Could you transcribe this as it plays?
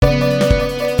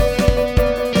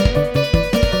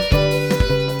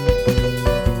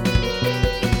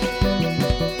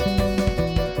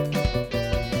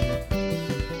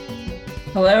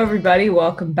Hello, everybody.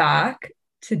 Welcome back.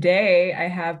 Today, I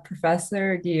have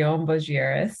Professor Guillaume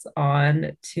Bogieris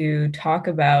on to talk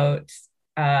about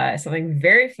something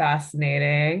very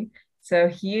fascinating. So,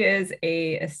 he is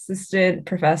a assistant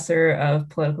professor of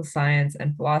political science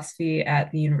and philosophy at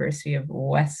the University of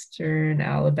Western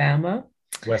Alabama.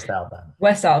 West Alabama.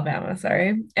 West Alabama,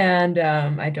 sorry. And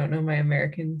I don't know my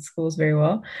American schools very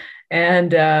well.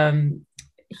 And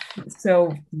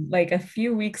so like a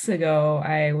few weeks ago,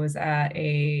 I was at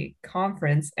a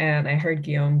conference and I heard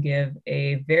Guillaume give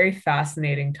a very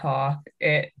fascinating talk.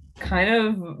 It kind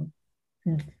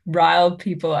of riled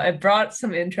people. It brought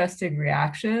some interesting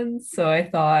reactions. So I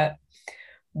thought,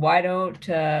 why don't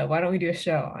we do a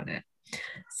show on it?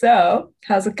 So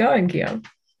how's it going, Guillaume?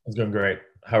 It's going great.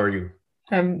 How are you?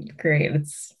 I'm great.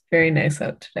 It's very nice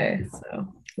out today, so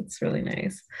it's really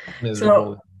nice. So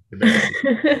Miserable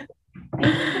today.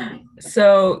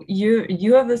 So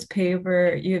you have this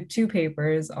paper, you have two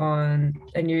papers on,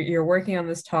 and you're working on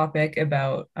this topic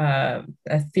about a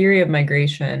theory of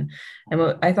migration. And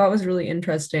what I thought was really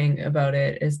interesting about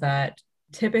it is that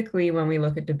typically when we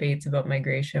look at debates about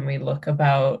migration, we look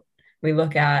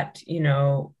at,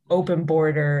 open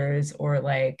borders or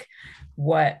like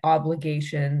what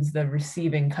obligations the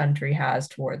receiving country has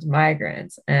towards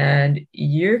migrants. And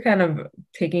you're kind of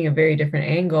taking a very different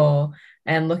angle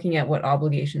and looking at what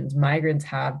obligations migrants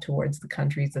have towards the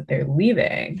countries that they're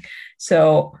leaving.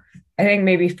 So I think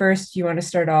maybe first you want to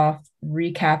start off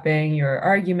recapping your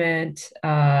argument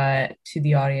to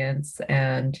the audience.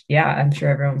 And yeah, I'm sure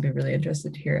everyone would be really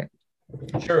interested to hear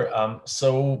it. Sure.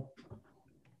 So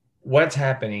what's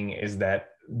happening is that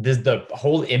the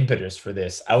whole impetus for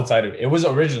this outside of it was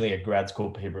originally a grad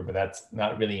school paper, but that's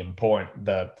not really important.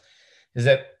 The is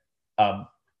that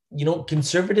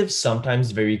conservatives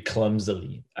sometimes very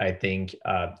clumsily, I think,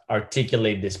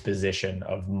 articulate this position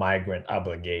of migrant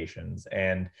obligations,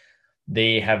 and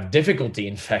they have difficulty,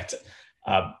 in fact,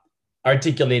 uh,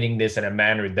 articulating this in a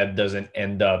manner that doesn't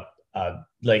end up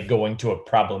like going to a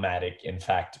problematic, in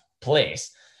fact,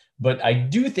 place. But I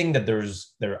do think that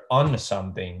they're on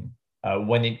something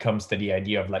when it comes to the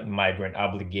idea of like migrant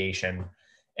obligation,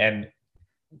 and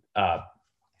uh,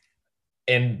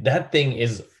 and that thing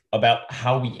is about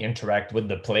how we interact with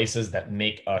the places that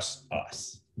make us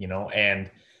us,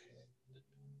 and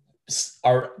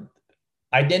our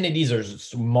identities are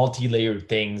multi-layered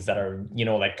things that are,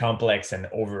 like complex and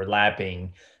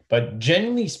overlapping. But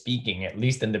generally speaking, at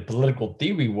least in the political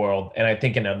theory world, and I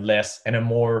think in a less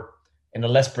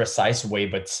precise way,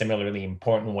 but similarly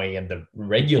important way in the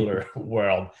regular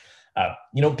world,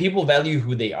 people value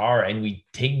who they are, and we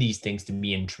take these things to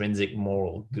be intrinsic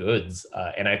moral goods.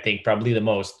 And I think probably the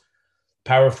most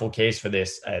powerful case for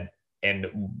this, and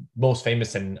most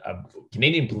famous in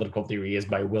Canadian political theory, is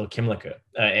by Will Kimlicka.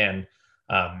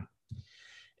 Um,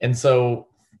 and so,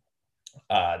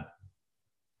 uh,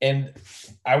 and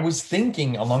I was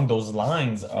thinking along those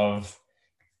lines of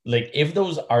like, if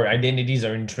those our identities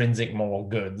are intrinsic moral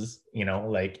goods,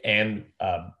 and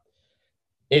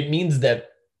it means that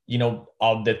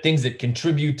all the things that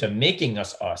contribute to making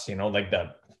us us, like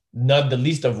the not the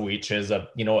least of which is a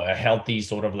healthy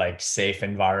sort of like safe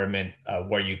environment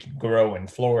where you can grow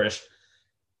and flourish,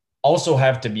 also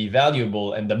have to be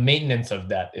valuable, and the maintenance of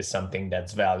that is something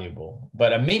that's valuable,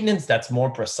 but a maintenance that's more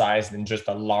precise than just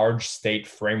a large state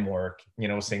framework,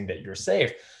 saying that you're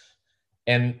safe.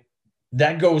 And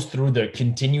that goes through the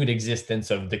continued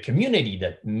existence of the community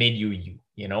that made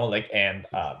like, and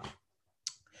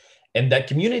that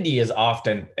community is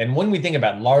often, and when we think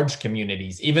about large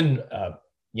communities, even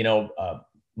you know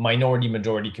minority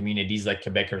majority communities like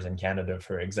Quebecers in Canada,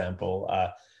 for example,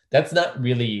 that's not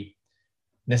really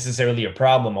necessarily a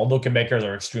problem, although Quebecers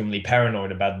are extremely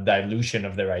paranoid about the dilution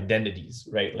of their identities,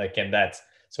 right? Like, and that's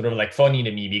sort of like funny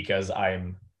to me because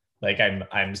I'm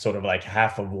sort of like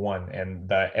half of one,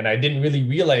 and I didn't really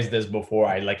realize this before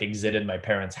I like exited my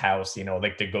parents' house,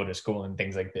 like to go to school and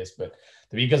things like this. But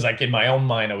because like in my own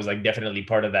mind, I was like definitely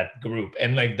part of that group,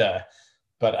 and like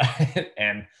but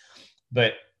and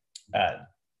but uh,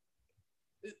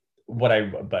 what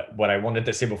I wanted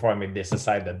to say before I made this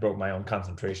aside that broke my own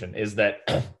concentration is that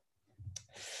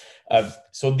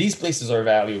so these places are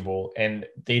valuable and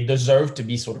they deserve to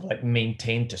be sort of like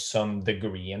maintained to some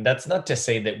degree. And that's not to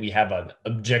say that we have an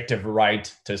objective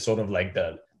right to sort of like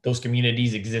those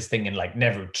communities existing and like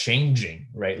never changing,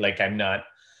 right? Like I'm not,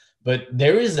 but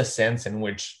there is a sense in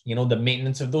which, the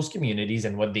maintenance of those communities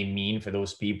and what they mean for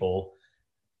those people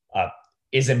uh,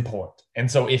 is important. And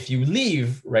so if you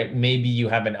leave, right, maybe you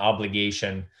have an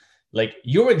obligation, like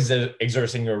you're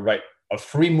exerting your right of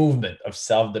free movement, of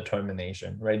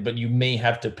self-determination, right? But you may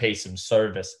have to pay some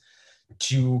service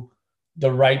to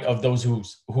the right of those who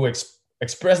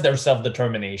express their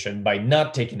self-determination by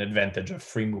not taking advantage of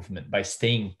free movement, by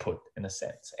staying put in a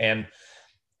sense. And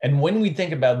when we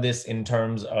think about this in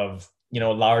terms of,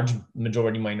 large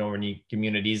majority minority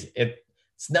communities,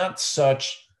 it's not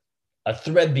such a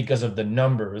threat because of the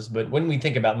numbers. But when we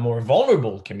think about more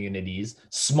vulnerable communities,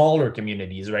 smaller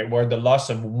communities, right, where the loss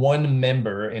of one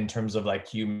member in terms of like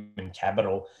human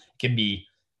capital can be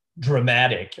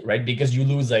dramatic, right? Because you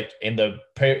lose, like in the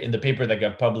paper that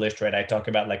got published, right, I talk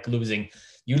about like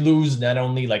you lose not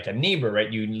only like a neighbor,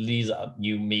 right? You lose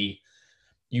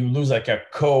like a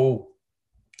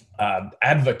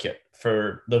advocate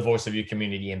for the voice of your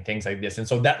community and things like this. And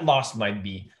so that loss might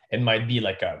be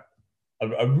like a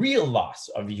real loss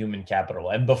of human capital.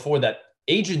 And before that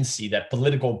agency, that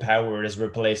political power is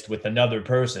replaced with another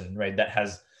person, right, that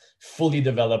has fully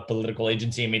developed political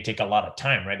agency. It may take a lot of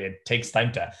time, right? It takes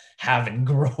time to have and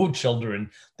grow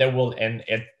children that will, and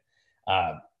it,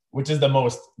 which is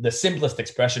the simplest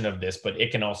expression of this, but it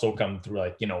can also come through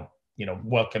like,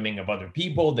 welcoming of other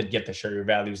people that get to share your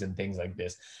values and things like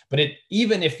this. But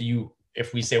even if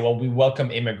we say, well, we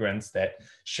welcome immigrants that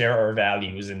share our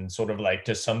values and sort of like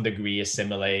to some degree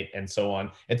assimilate and so on,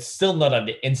 it's still not an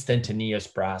instantaneous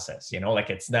process,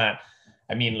 like it's not,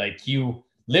 I mean, like you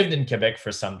lived in Quebec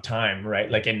for some time,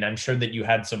 right? Like, and I'm sure that you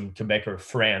had some Quebecer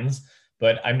friends,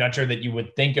 but I'm not sure that you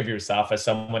would think of yourself as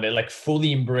someone that like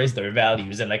fully embraced their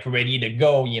values and like ready to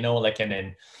go, like,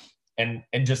 and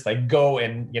just like go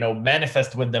and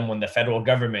manifest with them when the federal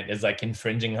government is like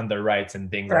infringing on their rights and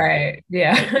things like that. Right.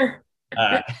 Yeah.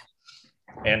 Uh,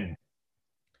 and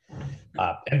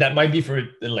that might be for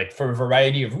a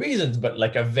variety of reasons, but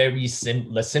like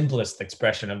the simplest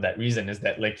expression of that reason is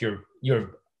that like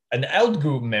you're an out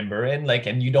group member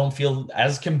and you don't feel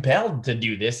as compelled to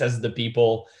do this as the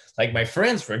people like my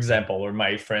friends, for example, or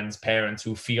my friends' parents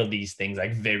who feel these things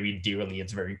like very dearly.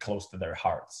 It's very close to their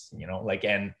hearts,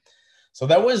 and so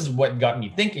that was what got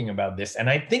me thinking about this. And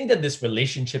I think that this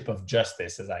relationship of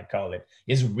justice, as I call it,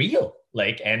 is real.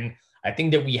 And I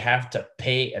think that we have to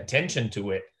pay attention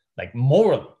to it, like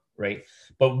morally, right?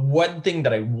 But one thing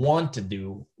that I want to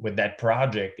do with that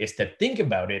project is to think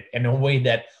about it in a way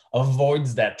that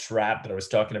avoids that trap that I was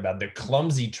talking about, the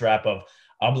clumsy trap of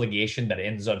obligation that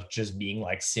ends up just being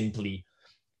like simply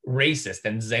racist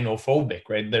and xenophobic,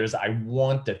 right? I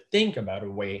want to think about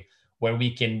a way where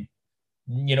we can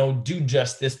do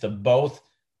justice to both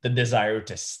the desire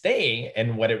to stay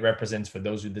and what it represents for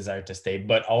those who desire to stay,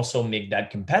 but also make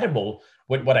that compatible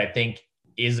with what I think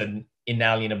is an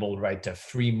inalienable right to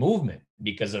free movement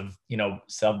because of,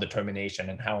 self-determination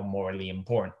and how morally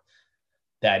important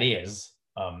that is.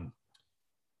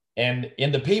 And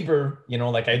in the paper,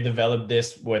 like I developed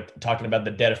this with talking about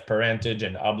the debt of parentage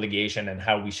and obligation and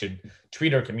how we should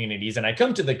treat our communities. And I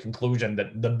come to the conclusion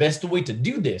that the best way to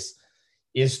do this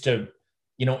is to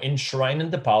enshrine in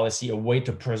the policy a way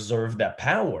to preserve that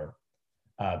power,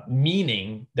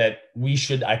 meaning that we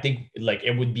should, I think, like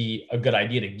it would be a good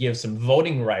idea to give some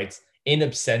voting rights in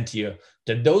absentia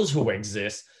to those who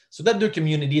exist so that their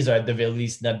communities are at the very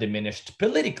least not diminished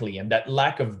politically. And that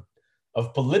lack of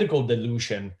political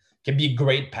dilution can be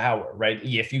great power, right?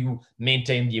 If you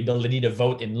maintain the ability to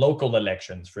vote in local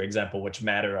elections, for example, which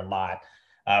matter a lot,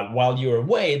 while you're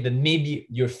away, then maybe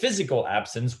your physical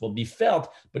absence will be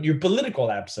felt, but your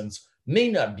political absence may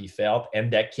not be felt,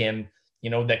 and that can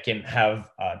have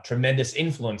tremendous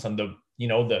influence on the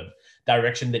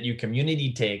direction that your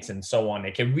community takes and so on.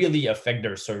 It can really affect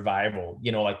their survival,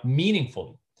 like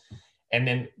meaningfully. And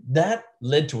then that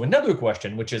led to another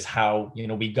question, which is how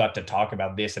we got to talk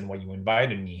about this and why you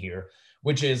invited me here,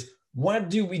 which is what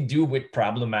do we do with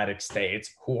problematic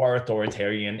states who are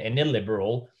authoritarian and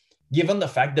illiberal, given the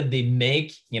fact that they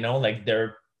make, like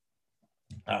their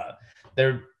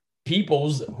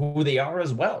peoples who they are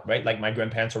as well, right? Like my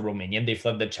grandparents are Romanian. They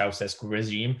fled the Ceausescu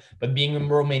regime, but being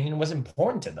Romanian was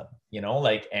important to them,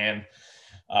 and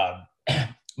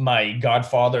my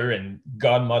godfather and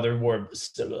godmother were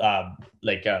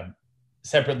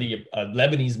separately a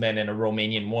Lebanese man and a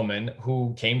Romanian woman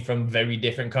who came from very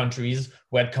different countries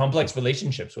who had complex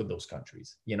relationships with those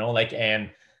countries,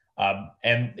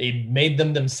 and it made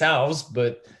them themselves,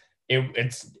 but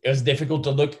it was difficult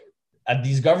to look at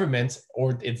these governments,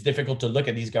 or it's difficult to look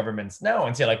at these governments now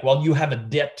and say like, well, you have a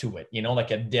debt to it, like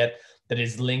a debt that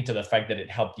is linked to the fact that it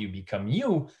helped you become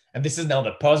you. And this is now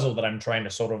the puzzle that I'm trying to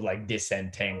sort of like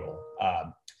disentangle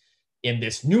in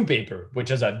this new paper,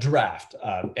 which is a draft.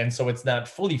 And so it's not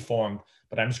fully formed,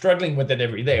 but I'm struggling with it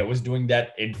every day. I was doing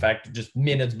that, in fact, just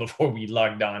minutes before we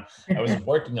logged on. I was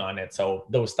working on it. So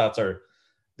those thoughts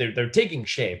they're taking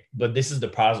shape, but this is the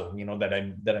puzzle,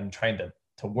 that I'm trying to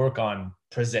work on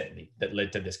presently that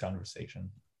led to this conversation.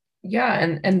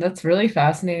 Yeah, and that's really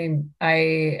fascinating.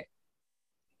 I'm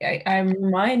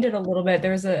reminded a little bit.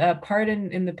 There's a part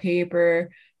in the paper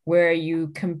where you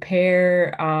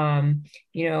compare,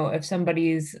 if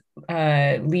somebody's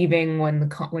leaving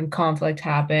when conflict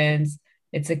happens,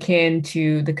 it's akin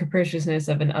to the capriciousness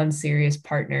of an unserious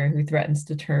partner who threatens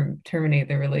to terminate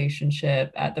the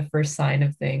relationship at the first sign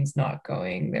of things not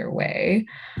going their way.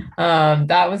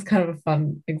 That was kind of a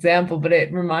fun example, but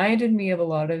it reminded me of a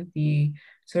lot of the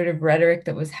sort of rhetoric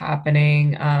that was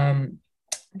happening.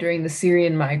 During the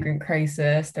Syrian migrant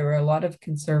crisis, there were a lot of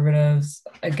conservatives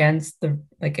against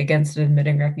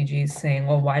admitting refugees, saying,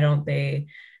 well, why don't they,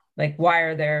 like, why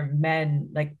are there men,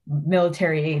 like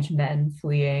military age men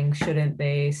fleeing? Shouldn't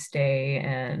they stay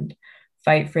and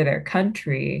fight for their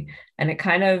country? And it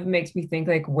kind of makes me think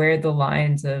like where the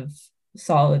lines of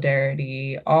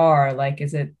solidarity are. Like,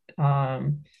 is it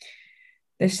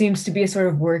there seems to be a sort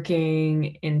of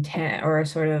working intent or a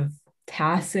sort of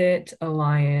tacit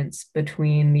alliance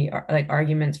between the like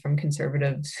arguments from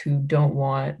conservatives who don't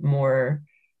want more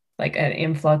like an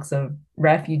influx of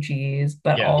refugees,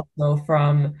 but Yeah. also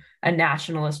from a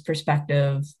nationalist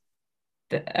perspective,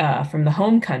 from the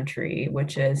home country,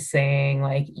 which is saying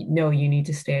like, no, you need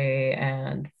to stay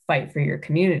and fight for your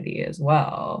community as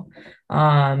well,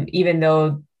 even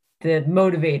though the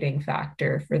motivating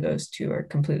factor for those two are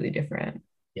completely different.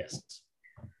 Yes.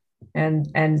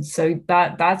 And so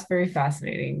that's very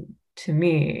fascinating to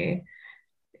me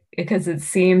because it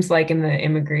seems like in the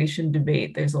immigration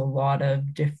debate there's a lot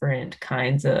of different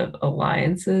kinds of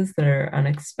alliances that are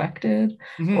unexpected,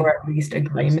 Mm-hmm. or at least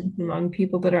agreements among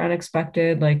people that are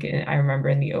unexpected. Like I remember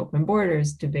in the open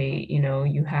borders debate,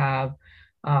 you have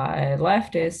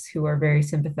leftists who are very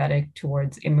sympathetic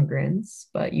towards immigrants,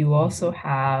 but you also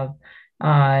have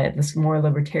this more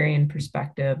libertarian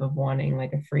perspective of wanting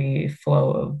like a free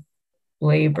flow of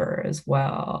labor as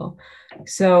well.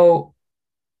 So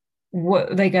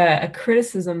what like a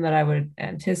criticism that I would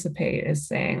anticipate is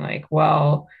saying like,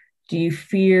 well, do you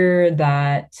fear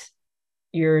that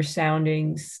you're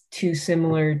sounding too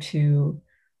similar to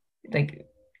like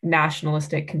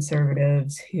nationalistic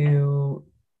conservatives who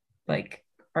like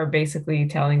are basically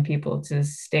telling people to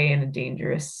stay in a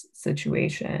dangerous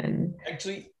situation?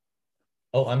 Actually,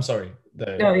 oh, I'm sorry.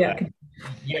 Oh yeah.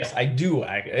 Yes, I do.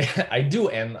 I do.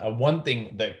 And one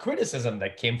thing, the criticism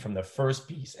that came from the first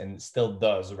piece and still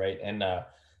does, right? And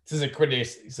this is a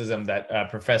criticism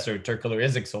that Professor Turkler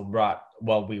Izixel brought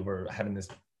while we were having this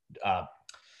uh,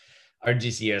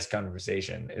 RGCS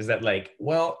conversation, is that like,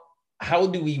 well, how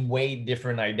do we weigh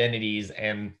different identities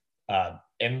and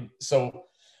so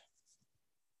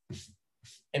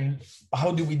and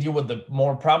how do we deal with the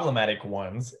more problematic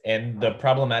ones and the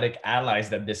problematic allies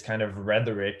that this kind of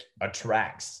rhetoric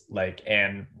attracts, like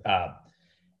and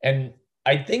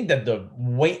I think that the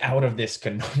way out of this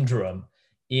conundrum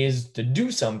is to do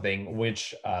something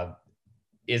which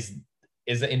is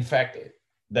in fact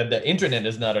that the internet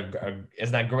is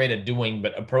not great at doing,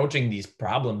 but approaching these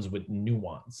problems with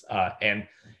nuance, and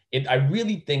I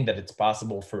really think that it's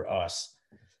possible for us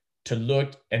to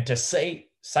look and to say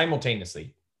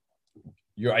simultaneously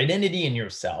your identity and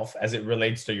yourself as it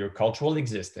relates to your cultural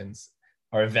existence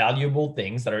are valuable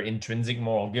things that are intrinsic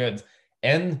moral goods,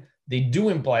 and they do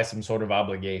imply some sort of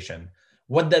obligation.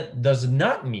 What that does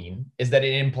not mean is that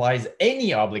it implies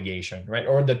any obligation, right?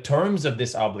 Or the terms of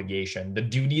this obligation, the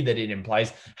duty that it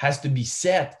implies has to be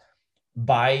set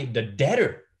by the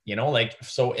debtor, like,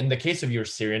 so in the case of your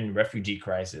Syrian refugee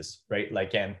crisis, right?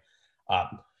 Like, and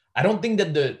I don't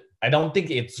think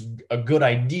it's a good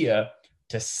idea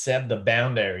to set the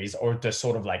boundaries or to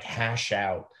sort of like hash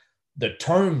out the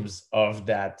terms of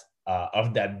that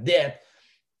debt,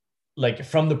 like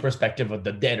from the perspective of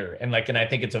the debtor. And I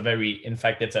think it's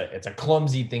it's a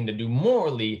clumsy thing to do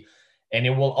morally, and it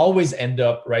will always end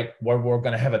up right where we're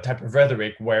going to have a type of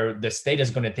rhetoric where the state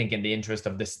is going to think in the interest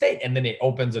of the state, and then it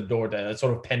opens a door to a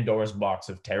sort of Pandora's box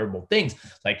of terrible things,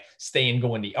 like stay and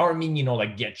go in the army,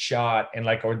 like get shot and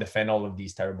or defend all of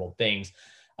these terrible things.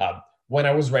 When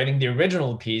I was writing the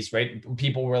original piece, right,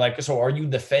 people were like, so are you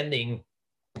defending,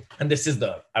 and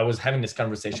I was having this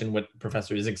conversation with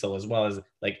Professor Izixel as well, as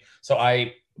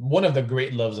one of the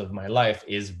great loves of my life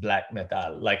is black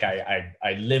metal. Like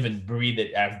I live and breathe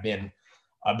it. I've been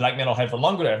a black metal head for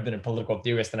longer. I've been a political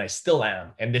theorist, and I still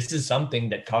am. And this is something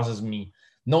that causes me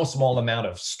no small amount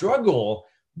of struggle,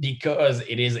 because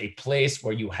it is a place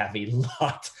where you have a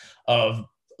lot of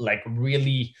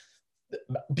really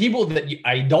people that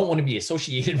I don't want to be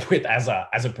associated with as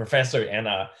a professor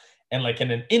and like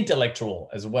an intellectual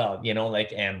as well,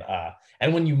 like,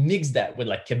 and when you mix that with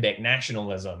like Quebec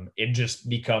nationalism, it just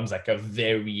becomes like a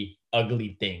very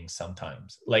ugly thing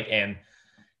sometimes. Like, and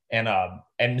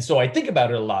so I think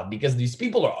about it a lot because these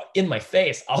people are in my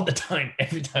face all the time,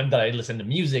 every time that I listen to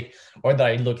music or that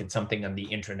I look at something on the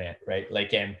internet, right?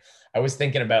 Like, and I was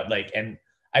thinking about like, and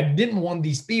I didn't want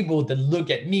these people to look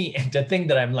at me and to think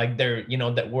that I'm like they're,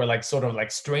 that we're like sort of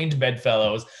like strange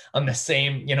bedfellows on the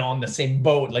same, on the same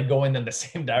boat, like going in the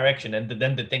same direction, and to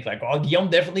them to think like, oh, Guillaume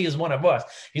definitely is one of us.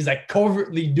 He's like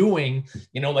covertly doing,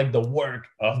 like the work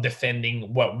of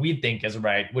defending what we think is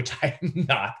right, which I'm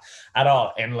not at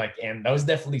all. And like, and that was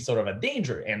definitely sort of a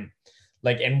danger. And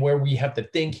like, and where we have to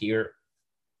think here,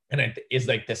 and it is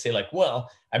like to say like, well,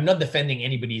 I'm not defending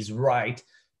anybody's right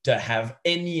to have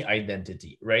any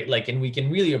identity, right? Like, and we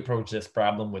can really approach this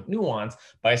problem with nuance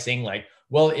by saying like,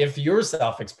 well, if your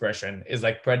self-expression is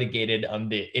like predicated on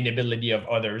the inability of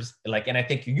others, like, and I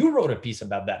think you wrote a piece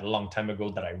about that a long time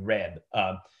ago that I read,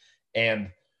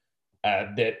 and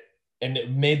that, and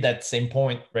it made that same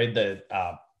point, right?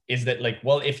 That is that like,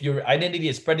 well, if your identity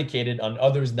is predicated on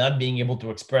others not being able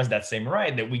to express that same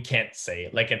right, that we can't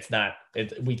say like it's not.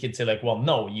 We could say like, well,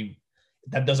 no,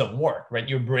 that doesn't work, right?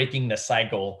 You're breaking the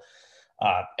cycle,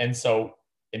 and so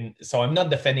I'm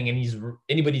not defending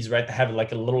anybody's right to have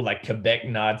like a little like Quebec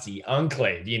Nazi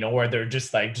enclave, where they're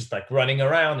just like running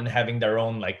around and having their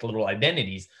own like little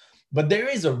identities. But there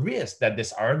is a risk that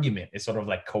this argument is sort of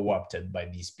like co-opted by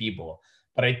these people.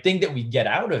 But I think that we get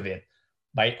out of it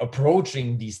by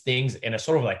approaching these things in a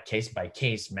sort of like case by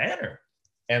case manner.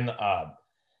 And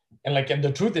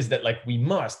the truth is that like we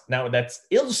must now, that's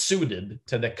ill-suited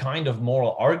to the kind of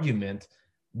moral argument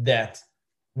that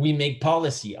we make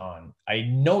policy on. I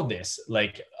know this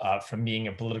like from being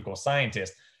a political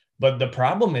scientist, but the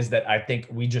problem is that I think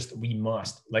we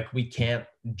must, like, we can't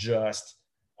just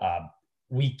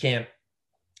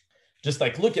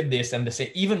like look at this and to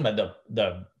say, even by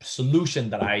the solution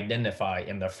that I identify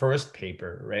in the first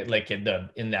paper, right? Like in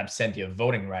the absentia of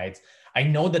voting rights, I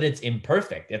know that it's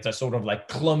imperfect. It's a sort of like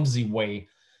clumsy way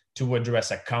to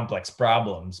address a complex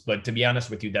problems. But to be honest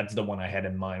with you, that's the one I had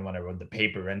in mind when I wrote the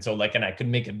paper. And so like, and I could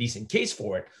make a decent case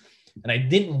for it. And I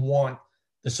didn't want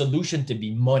the solution to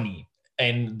be money.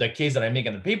 And the case that I make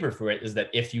in the paper for it is that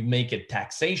if you make it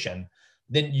taxation,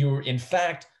 then you're in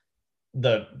fact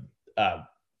the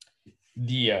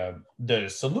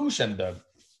solution, the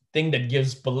thing that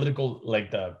gives political,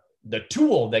 like the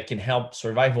tool that can help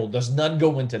survival does not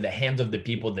go into the hands of the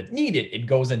people that need it. It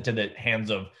goes into the hands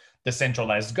of the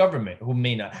centralized government who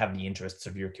may not have the interests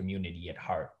of your community at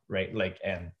heart, right? Like,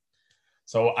 and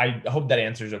so I hope that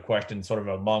answers your question, sort of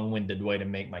a long-winded way to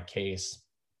make my case.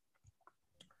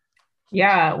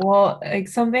 Yeah, well, like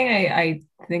something I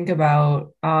think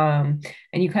about, and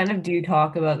you kind of do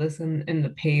talk about this in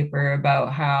the paper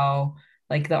about how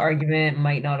like the argument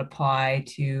might not apply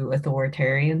to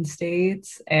authoritarian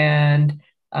states. And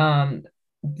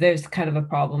there's kind of a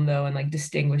problem though in like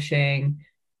distinguishing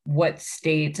what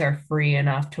states are free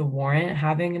enough to warrant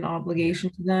having an obligation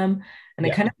to them. And it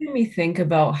Yeah. kind of made me think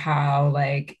about how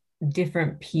like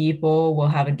different people will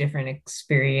have a different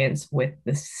experience with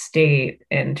the state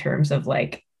in terms of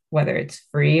like whether it's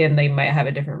free, and they might have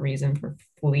a different reason for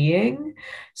fleeing.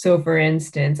 So for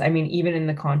instance, I mean, even in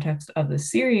the context of the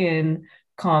Syrian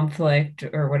conflict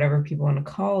or whatever people want to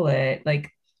call it, like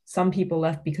some people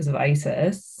left because of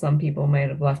ISIS, some people might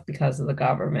have left because of the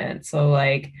government. So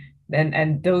like,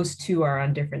 and those two are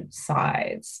on different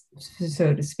sides,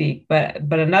 so to speak. But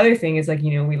another thing is like,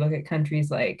 we look at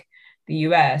countries like the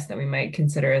US that we might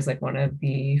consider as like one of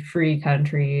the free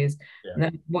countries. Yeah. And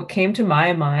then what came to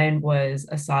my mind was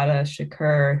Asada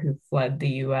Shakur, who fled the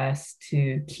US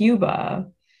to Cuba.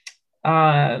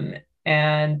 And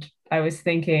I was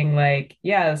thinking, like,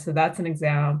 yeah, so that's an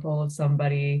example of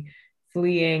somebody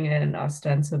fleeing an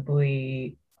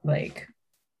ostensibly like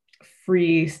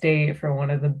free state for one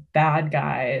of the bad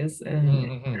guys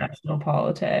in international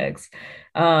politics.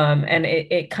 And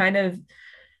it kind of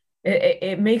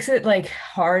it makes it like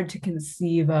hard to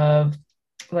conceive of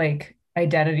like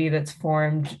identity that's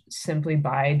formed simply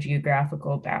by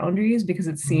geographical boundaries, because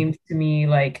it seems to me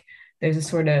like there's a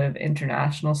sort of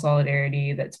international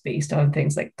solidarity that's based on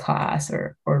things like class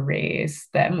or race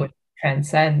that would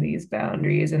transcend these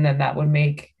boundaries, and then that would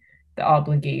make the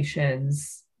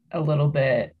obligations a little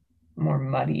bit more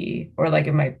muddy, or like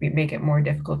it might make it more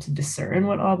difficult to discern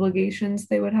what obligations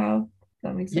they would have. Does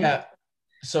that make sense? Yeah.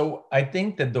 So I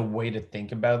think that the way to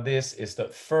think about this is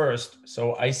that first,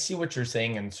 so I see what you're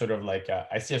saying, and sort of like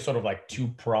I see a sort of like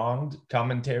two-pronged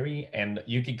commentary, and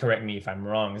you can correct me if I'm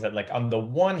wrong. Is that like on the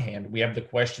one hand, we have the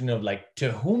question of like,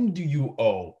 to whom do you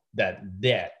owe that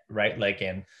debt, right? Like,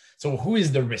 and so who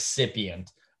is the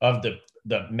recipient of the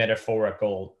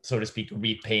metaphorical, so to speak,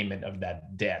 repayment of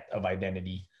that debt of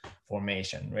identity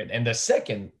formation, right? And the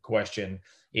second question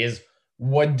is,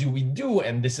 what do we do?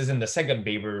 And this is in the second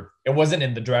paper. It wasn't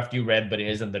in the draft you read, but it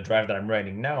is in the draft that I'm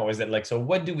writing now. Is that like, so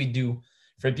what do we do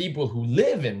for people who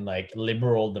live in like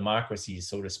liberal democracies,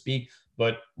 so to speak,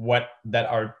 but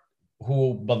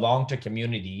who belong to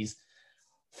communities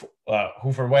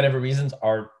who, for whatever reasons,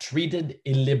 are treated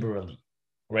illiberally,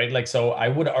 right? Like, so I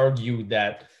would argue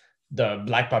that the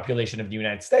Black population of the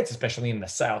United States, especially in the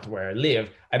South where I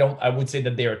live, I would say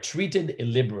that they are treated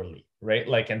illiberally, right?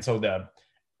 Like, and so the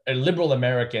liberal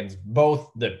Americans,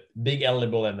 both the big L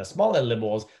liberal and the small L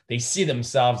liberals, they see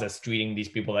themselves as treating these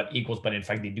people as equals, but in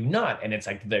fact they do not. And it's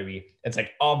like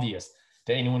obvious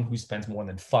to anyone who spends more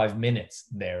than 5 minutes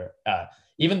there.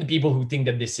 Even the people who think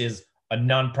that this is a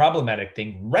non-problematic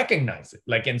thing recognize it.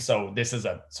 Like, and so this is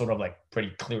a sort of like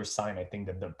pretty clear sign, I think,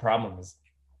 that the problem is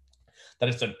that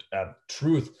it's a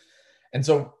truth. And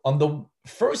so on the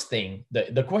first thing,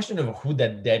 the question of who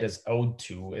that debt is owed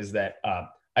to is that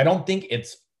I don't think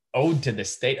it's owed to the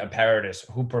state apparatus,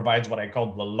 who provides what I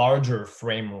call the larger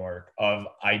framework of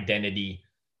identity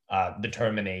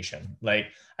determination. Like,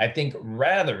 I think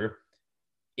rather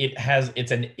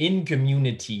it's an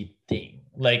in-community thing.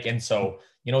 Like, and so,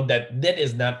 that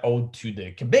is not owed to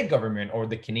the Quebec government or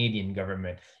the Canadian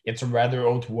government. It's rather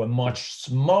owed to a much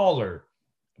smaller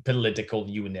political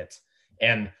unit.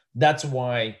 And that's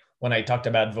why when I talked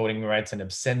about voting rights and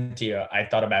absentia, I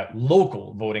thought about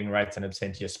local voting rights and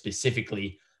absentia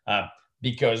specifically,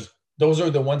 because those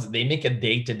are the ones, they make a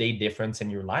day-to-day difference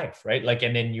in your life, right? Like,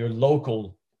 and then your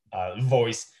local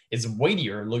voice is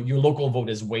weightier. Your local vote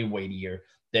is way weightier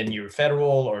than your federal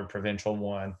or provincial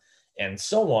one, and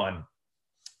so on.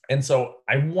 And so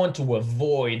I want to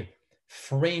avoid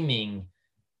framing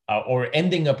or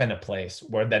ending up in a place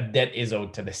where that debt is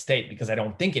owed to the state, because I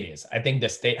don't think it is. I think the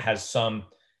state has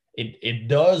it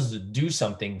does do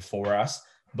something for us,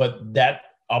 but that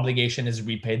obligation is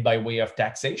repaid by way of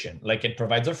taxation. Like, it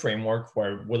provides a framework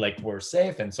where we're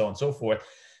safe and so on and so forth.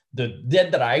 The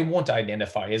debt that I want to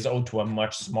identify is owed to a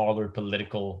much smaller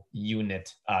political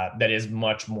unit that is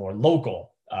much more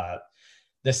local.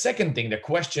 The second thing, the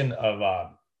question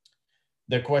of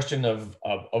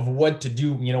what to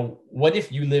do. What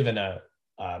if you live in a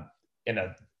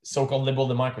so-called liberal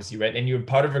democracy, right? And you're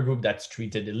part of a group that's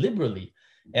treated illiberally.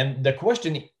 And the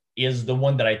question is the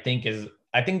one that I think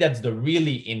that's the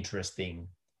really interesting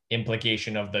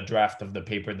implication of the draft of the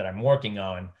paper that I'm working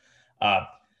on,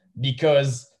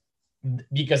 because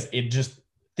it just,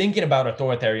 thinking about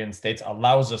authoritarian states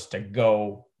allows us to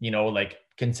go, like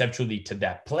conceptually to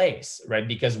that place, right?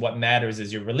 Because what matters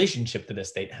is your relationship to the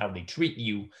state, how they treat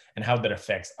you, and how that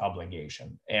affects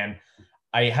obligation. And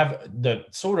I have the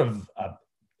sort of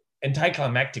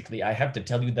anticlimactically, I have to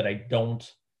tell you that I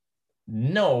don't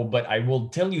know, but I will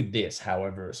tell you this,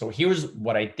 however. So here's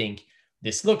what I think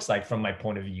this looks like from my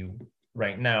point of view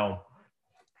right now,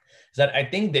 is that I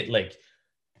think that, like,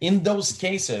 in those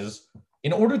cases,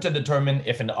 in order to determine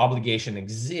if an obligation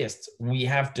exists, we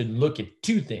have to look at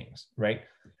two things, right?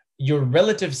 Your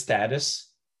relative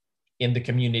status in the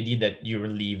community that you're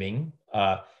leaving,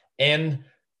 and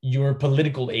your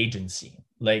political agency.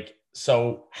 Like,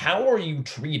 so how are you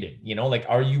treated? Like,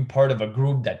 are you part of a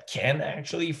group that can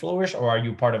actually flourish, or are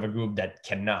you part of a group that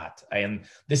cannot? And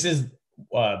this is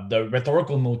the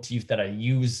rhetorical motif that I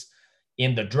use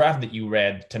in the draft that you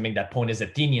read to make that point, is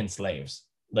Athenian slaves.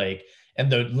 Like,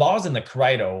 and the laws in the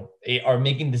Crito are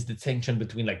making this distinction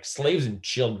between like slaves and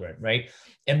children, right?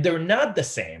 And they're not the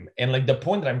same. And like, the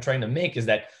point that I'm trying to make is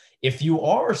that if you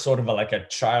are sort of like a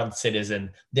child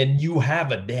citizen, then you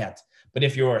have a debt. But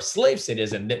if you're a slave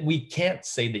citizen, that we can't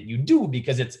say that you do,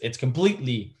 because it's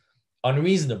completely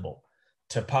unreasonable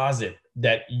to posit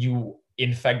that you,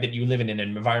 in fact, that you live in an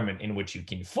environment in which you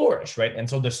can flourish, right? And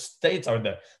so the states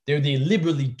they're the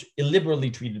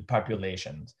illiberally treated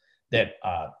populations that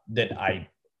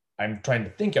I'm trying to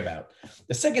think about.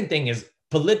 The second thing is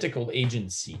political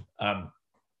agency.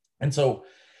 And so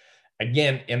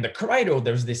again, in the Crito,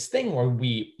 there's this thing where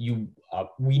we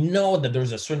know that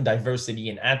there's a certain diversity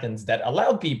in Athens that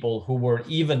allowed people who were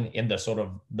even in the sort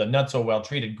of the not so well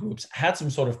treated groups had some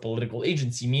sort of political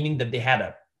agency, meaning that they had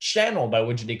a channel by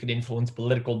which they could influence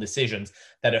political decisions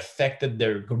that affected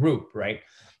their group, right?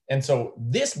 And so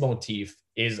this motif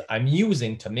is I'm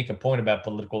using to make a point about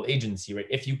political agency, right?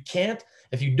 If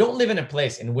you don't live in a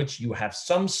place in which you have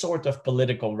some sort of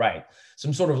political right,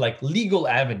 some sort of like legal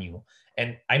avenue,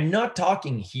 and I'm not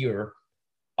talking here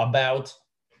about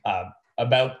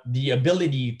about the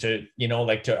ability to,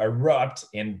 like to erupt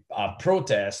in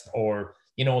protest, or,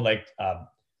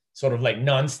 sort of like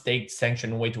non-state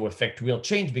sanctioned way to affect real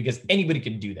change, because anybody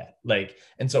can do that. Like,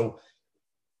 and so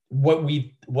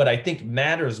what I think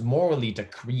matters morally to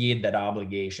create that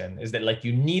obligation is that, like,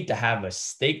 you need to have a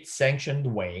state sanctioned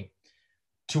way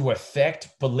to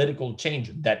affect political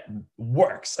change that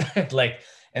works. Like,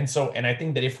 and I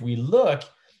think that if we look,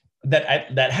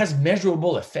 that has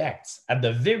measurable effects at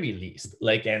the very least.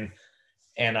 Like,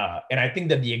 and I think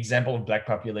that the example of Black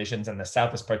populations in the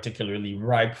South is particularly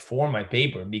ripe for my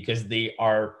paper, because they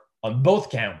are on both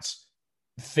counts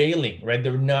failing, right?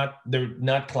 They're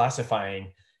not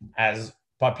classifying as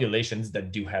populations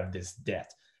that do have this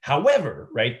debt. However,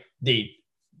 right, they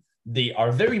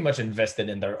are very much invested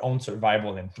in their own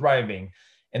survival and thriving.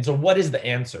 And so what is the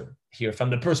answer here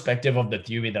from the perspective of the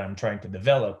theory that I'm trying to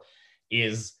develop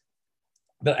is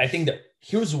that I think that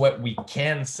here's what we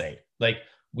can say.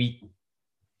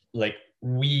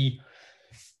 We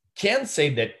can say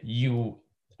that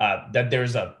that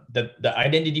there's that the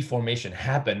identity formation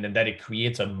happened and that it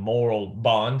creates a moral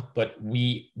bond, but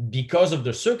because of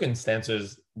the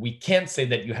circumstances, we can't say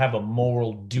that you have a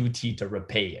moral duty to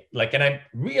repay it. Like, and I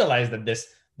realize that this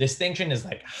distinction is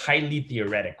like highly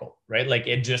theoretical, right? Like,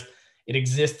 it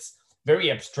exists very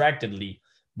abstractedly,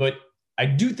 but I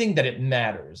do think that it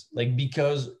matters, like,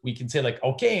 because we can say, like,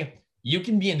 okay, you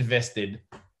can be invested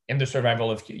in the survival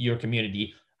of your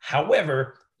community.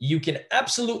 However, you can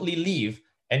absolutely leave,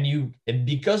 and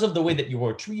because of the way that you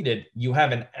were treated, you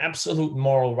have an absolute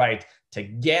moral right to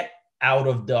get out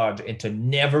of Dodge and to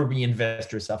never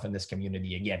reinvest yourself in this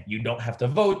community again. You don't have to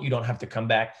vote. You don't have to come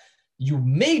back. You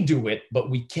may do it, but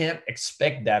we can't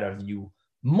expect that of you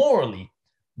morally,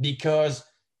 because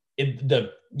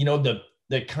the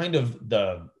kind of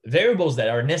the variables that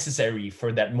are necessary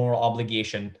for that moral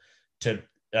obligation to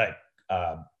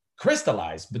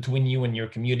crystallize between you and your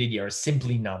community are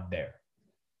simply not there.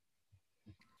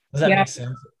 Does that make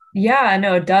sense? Yeah,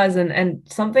 no, it does. And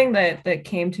something that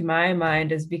came to my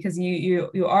mind is because you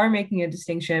are making a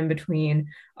distinction between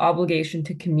obligation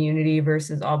to community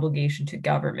versus obligation to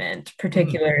government,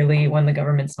 particularly when the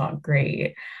government's not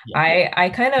great. Yeah. I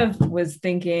kind of was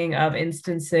thinking of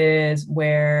instances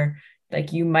where,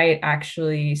 like, you might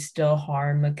actually still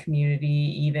harm the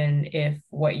community, even if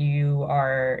what you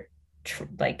are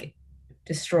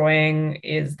destroying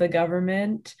is the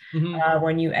government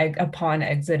when you upon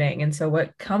exiting. And so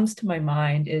what comes to my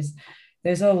mind is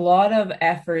there's a lot of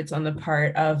efforts on the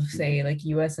part of, say, like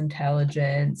US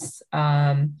intelligence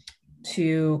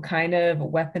to kind of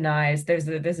weaponize.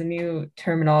 There's a new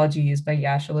terminology used by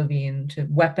Yasha Levine to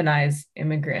weaponize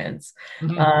immigrants.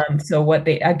 So what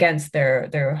they against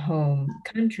their home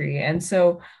country. And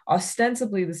so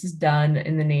ostensibly this is done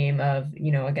in the name of,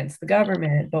 against the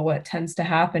government. But what tends to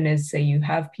happen is, say, you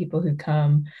have people who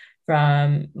come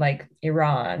from, like,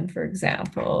 Iran, for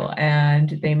example, and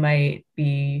they might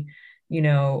be,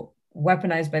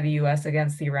 weaponized by the US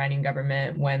against the Iranian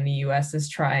government when the US is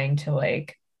trying to,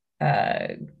 like,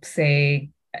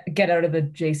 say, get out of the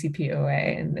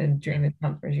JCPOA and during the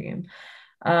Trump regime.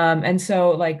 And so,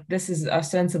 like, this is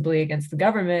ostensibly against the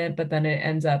government, but then it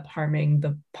ends up harming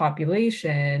the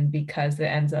population, because it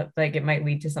ends up, like, it might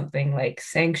lead to something like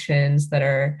sanctions that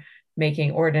are making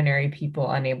ordinary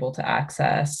people unable to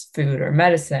access food or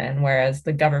medicine, whereas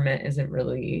the government isn't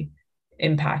really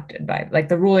impacted by, like,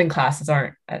 the ruling classes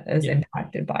aren't as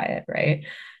impacted by it, right?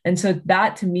 And so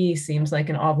that to me seems like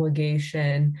an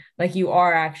obligation, like you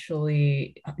are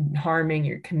actually harming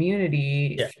your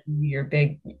community through your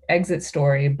big exit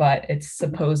story, but it's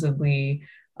supposedly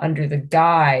under the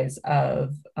guise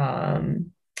of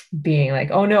being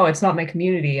like, oh no, it's not my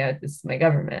community, it's my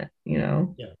government,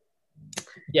 and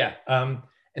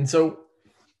so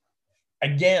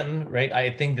again, right,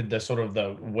 I think that the sort of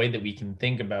the way that we can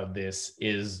think about this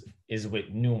is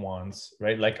with nuance,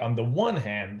 right? Like, on the one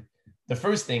hand, the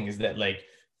first thing is that, like,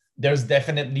 there's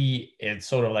definitely, it's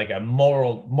sort of like a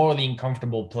morally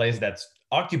uncomfortable place that's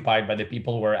occupied by the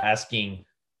people who are asking,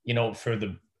 who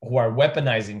are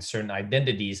weaponizing certain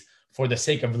identities for the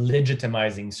sake of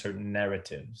legitimizing certain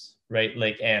narratives, right?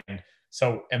 Like, and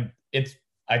it's,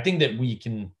 I think that we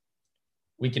can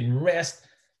rest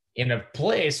in a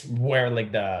place where,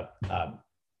 like,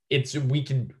 we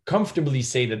can comfortably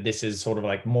say that this is sort of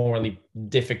like morally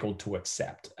difficult to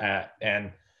accept, like,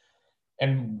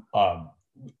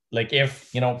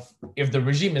 if the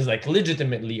regime is, like,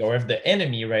 legitimately, or if the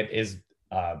enemy, right, is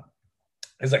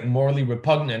like morally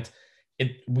repugnant,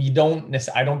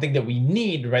 I don't think that we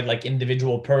need, right, like,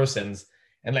 individual persons,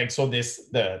 and, like, so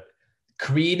the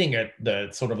creating the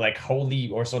sort of like holy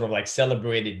or sort of like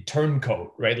celebrated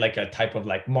turncoat, right? Like a type of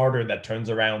like martyr that turns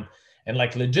around and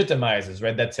like legitimizes,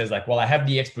 right? That says like, well, I have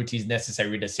the expertise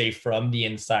necessary to say from the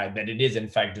inside that it is in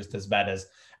fact just as bad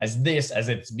as this, as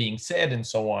it's being said, and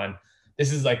so on.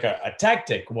 This is like a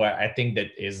tactic where I think that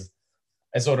is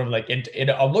a sort of like it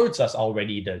alerts us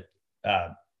already to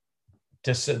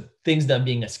things not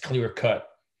being as clear cut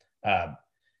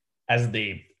as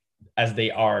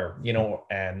they are, you know.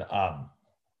 And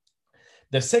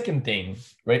the second thing,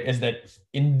 right, is that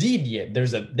indeed, yeah,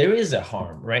 there is a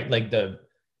harm, right? Like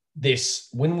this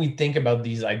when we think about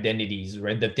these identities,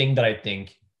 right? The thing that I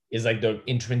think is like the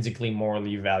intrinsically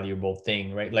morally valuable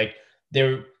thing, right? Like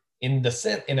they're in a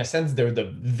sense, they're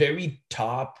the very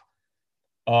top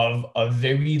of a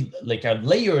very like a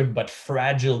layered but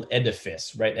fragile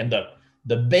edifice, right? And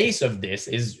the base of this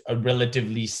is a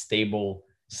relatively stable,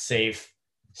 safe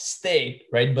state,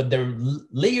 right? But there are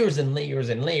layers and layers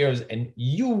and layers, and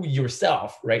you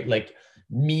yourself, right? Like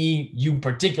me, you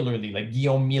particularly, like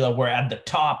Guillaume, Mila, we're at the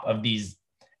top of these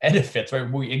edifices,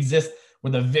 right? We exist, we're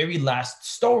the very last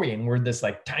story, and we're this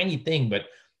like tiny thing, but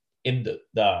in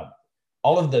the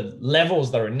all of the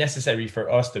levels that are necessary for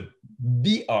us to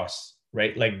be us,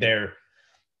 right? Like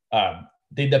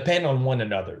they depend on one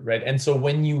another, right? And so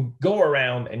when you go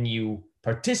around and you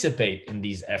participate in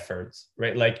these efforts,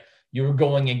 right? Like you're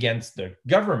going against the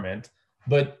government,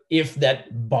 but if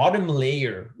that bottom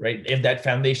layer, right, if that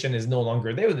foundation is no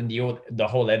longer there, then the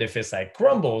whole edifice like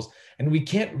crumbles, and we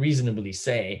can't reasonably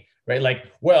say, right,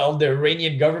 like, well, the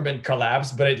Iranian government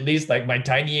collapsed, but at least like my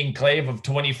tiny enclave of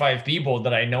 25 people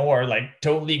that I know are like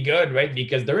totally good, right?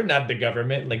 Because they're not the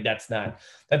government. Like that's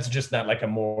just not like a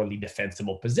morally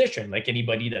defensible position. Like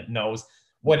anybody that knows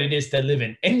what it is to live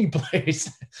in any place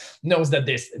knows that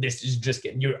this is just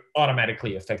you're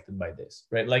automatically affected by this,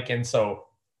 right? Like,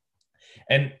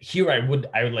 and here I would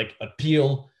like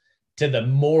appeal to the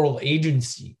moral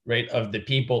agency, right, of the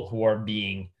people who are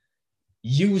being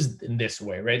used in this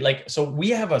way, right? Like, so we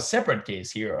have a separate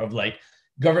case here of like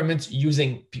governments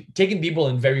taking people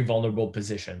in very vulnerable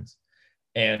positions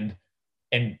and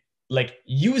like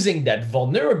using that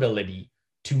vulnerability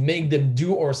to make them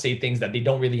do or say things that they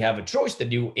don't really have a choice to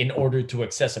do in order to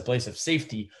access a place of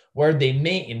safety where they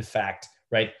may in fact,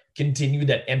 right, continue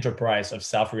that enterprise of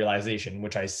self-realization,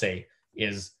 which I say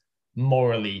is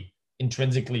morally,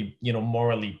 intrinsically, you know,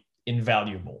 morally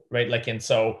invaluable, right? Like, and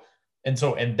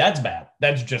that's bad.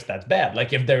 That's bad.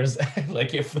 Like if there's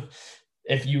like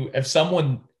if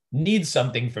someone needs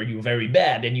something for you very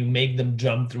bad and you make them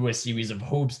jump through a series of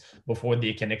hoops before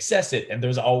they can access it, and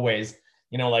there's always,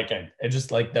 you know, like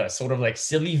just like the sort of like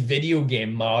silly video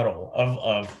game model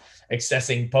of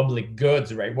accessing public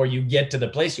goods, right? Where you get to the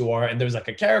place you are and there's like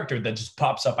a character that just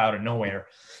pops up out of nowhere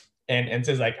and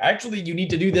says like, actually, you need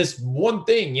to do this one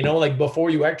thing, you know, like before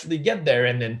you actually get there.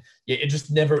 And then it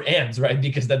just never ends, right?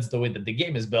 Because that's the way that the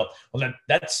game is built. Well,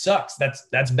 that sucks.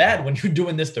 That's bad when you're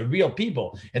doing this to real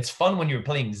people. It's fun when you're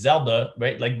playing Zelda,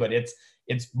 right? Like, but it's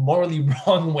morally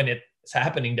wrong when it's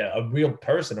happening to a real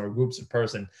person or groups of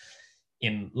person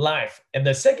in life. And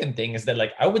the second thing is that,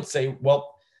 like, I would say,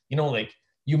 well, you know, like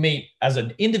you may, as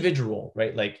an individual,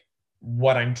 right? Like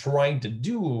what I'm trying to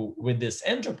do with this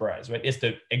enterprise, right, is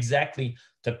to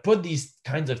put these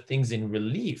kinds of things in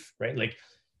relief, right? Like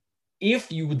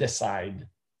if you decide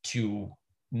to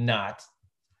not,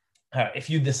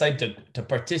 if you decide to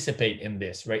participate in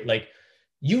this, right, like,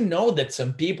 you know that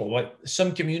some people, like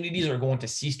some communities are going to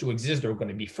cease to exist, they're going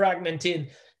to be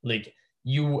fragmented. Like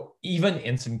you, even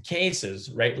in some cases,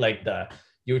 right, like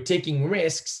you're taking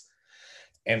risks.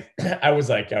 And I was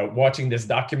like watching this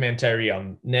documentary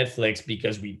on Netflix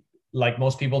because we, like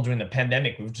most people during the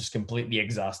pandemic, we've just completely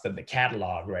exhausted the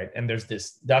catalog, right? And there's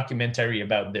this documentary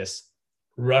about this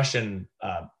Russian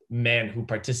man who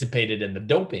participated in the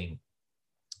doping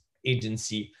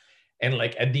agency. And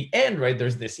like at the end, right,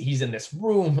 he's in this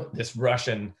room, this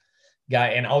Russian guy,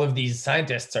 and all of these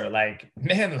scientists are like,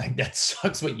 man, like that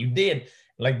sucks what you did.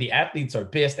 Like the athletes are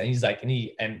pissed, and he's like, and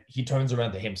he turns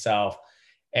around to himself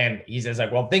and he says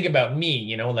like, well, think about me,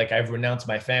 you know, like I've renounced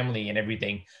my family and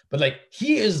everything. But like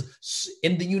he is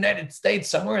in the United States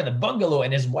somewhere in the bungalow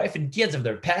and his wife and kids have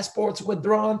their passports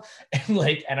withdrawn.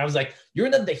 And I was like, you're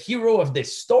not the hero of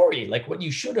this story. Like what you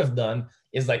should have done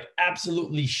is like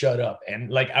absolutely shut up. And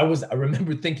like I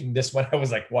remember thinking this when I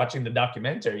was like watching the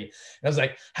documentary. And I was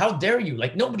like, how dare you?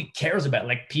 Like nobody cares about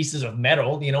like pieces of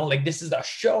metal, you know, like this is a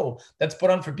show that's put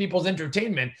on for people's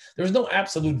entertainment. There's no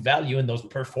absolute value in those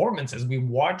performances. We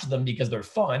watch them because they're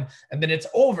fun, and then it's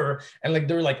over. And like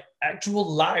they're like actual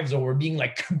lives, or we're being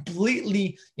like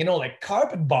completely, you know, like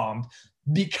carpet bombed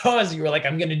because you were like,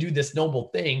 I'm gonna do this noble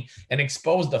thing, and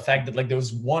expose the fact that like there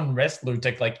was one wrestler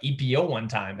took like EPO one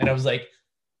time, and I was like,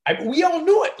 we all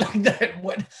knew it like that.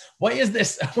 Why is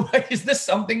this? Why is this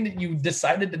something that you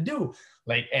decided to do?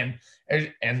 Like,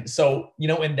 and so, you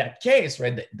know, in that case,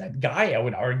 right, that guy, I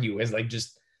would argue, is like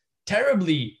just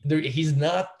terribly, he's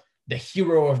not the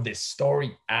hero of this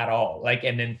story at all. Like,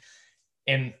 and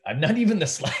I'm not even the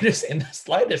slightest in the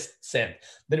slightest sense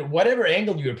that whatever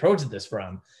angle you approach this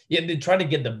from, yeah, they try to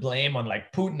get the blame on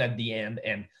like Putin at the end.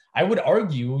 And I would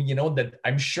argue, you know, that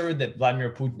I'm sure that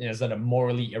Vladimir Putin is not a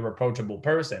morally irreproachable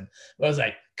person. But I was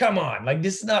like, come on, like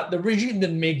this is not, the regime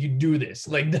didn't make you do this.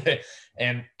 Like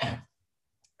and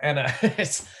and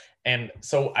and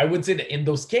so I would say that in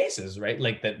those cases, right,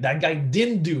 like that guy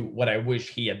didn't do what I wish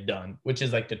he had done, which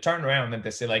is like to turn around and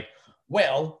to say like,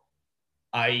 well,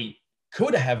 I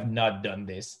could have not done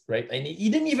this, right? And he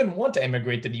didn't even want to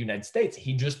emigrate to the United States.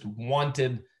 He just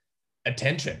wanted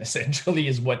attention, essentially,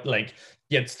 is what like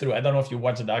gets through. I don't know if you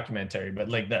watch the documentary, but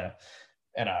like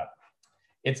and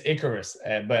it's Icarus,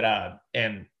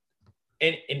 and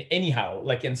anyhow,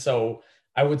 like, and so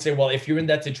I would say, well, if you're in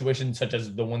that situation, such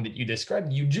as the one that you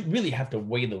described, you really have to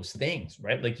weigh those things,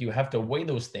 right? Like you have to weigh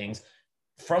those things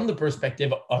from the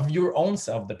perspective of your own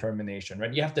self-determination,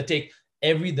 right? You have to take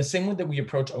the same way that we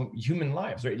approach human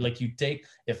lives, right? Like you take,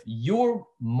 if your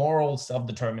moral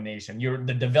self-determination,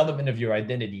 the development of your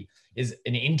identity is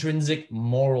an intrinsic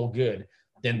moral good,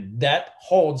 then that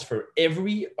holds for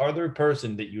every other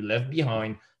person that you left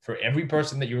behind, for every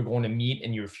person that you're going to meet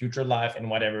in your future life and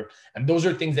whatever. And those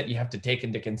are things that you have to take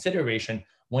into consideration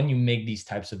when you make these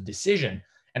types of decisions.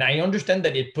 And I understand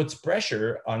that it puts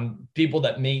pressure on people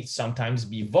that may sometimes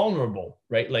be vulnerable,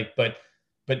 right? Like, but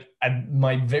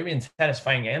my very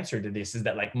unsatisfying answer to this is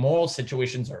that like moral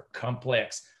situations are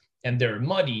complex and they're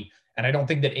muddy. And I don't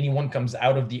think that anyone comes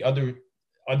out of the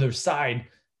other side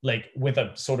like with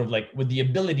a sort of like with the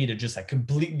ability to just like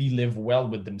completely live well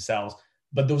with themselves.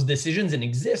 But those decisions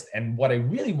exist. And what I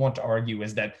really want to argue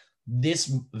is that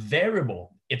this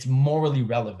variable, it's morally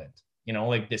relevant. You know,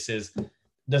 like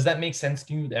does that make sense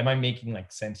to you? Am I making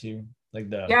like sense to you? Like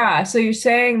Yeah, so you're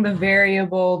saying the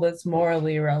variable that's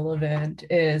morally relevant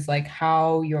is like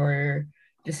how your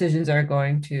decisions are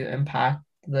going to impact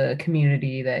the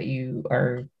community that you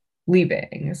are leaving,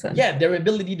 yeah, essentially. their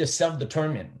ability to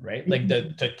self-determine, right? Like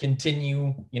to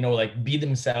continue, you know, like be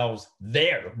themselves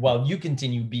there while you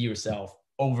continue be yourself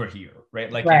over here, right?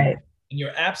 Like Right. in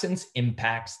your absence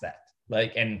impacts that.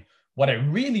 Like, and what I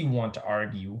really want to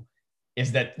argue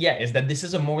is that, yeah, is that this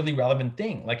is a morally relevant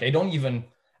thing. Like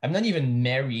I'm not even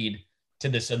married to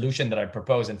the solution that I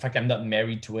propose. In fact, I'm not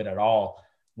married to it at all.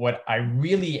 What I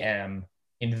really am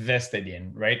invested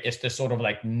in, right, is to sort of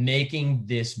like making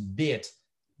this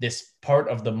part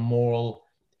of the moral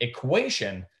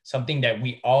equation something that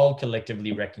we all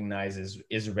collectively recognize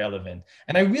is relevant.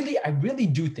 And I really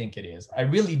do think it is. I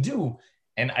really do.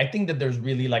 And I think that there's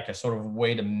really like a sort of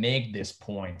way to make this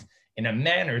point in a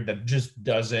manner that just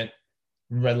doesn't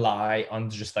rely on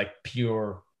just like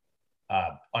pure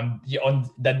on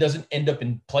that doesn't end up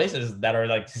in places that are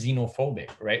like xenophobic,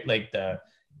 right? Like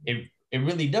it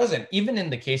really doesn't. Even in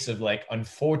the case of like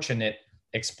unfortunate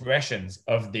expressions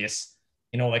of this,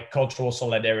 you know, like cultural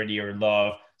solidarity or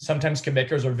love, sometimes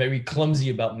Quebecers are very clumsy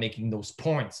about making those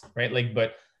points, right? Like,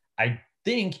 but I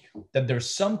think that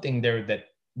there's something there that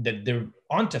they're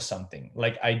onto something.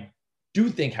 Like I do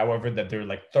think, however, that they're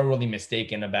like thoroughly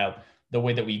mistaken about the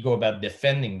way that we go about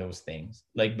defending those things.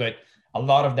 Like, but a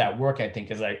lot of that work, I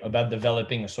think, is like about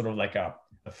developing a sort of like a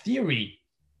theory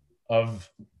of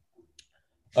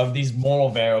these moral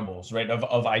variables, right?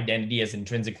 Of identity as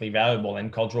intrinsically valuable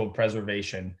and cultural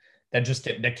preservation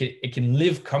it can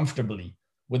live comfortably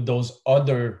with those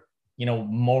other, you know,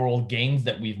 moral gains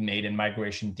that we've made in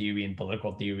migration theory and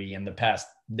political theory in the past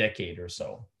decade or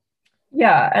so.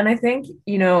 Yeah, and I think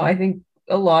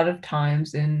a lot of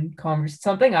times in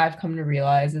something I've come to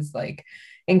realize is like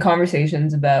in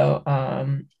conversations about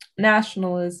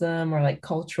nationalism or like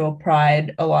cultural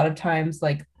pride, a lot of times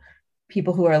like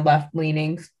people who are left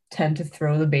leaning tend to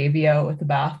throw the baby out with the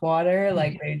bathwater.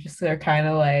 Like they just are kind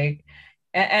of like,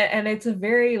 and it's a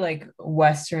very like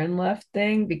Western left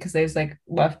thing because there's like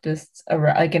leftists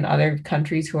around, like in other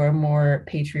countries who are more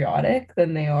patriotic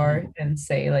than they are in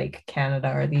say like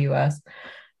Canada or the US.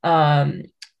 Um,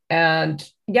 and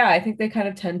yeah, I think they kind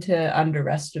of tend to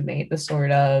underestimate the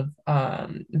sort of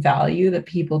value that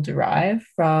people derive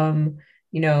from,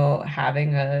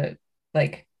 having a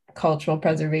like cultural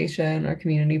preservation or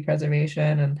community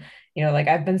preservation. And, like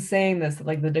I've been saying this,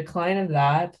 like the decline of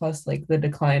that plus like the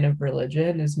decline of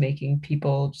religion is making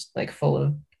people just like full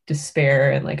of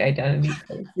despair and like identity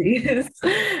crises.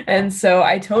 And so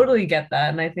I totally get that.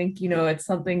 And I think, it's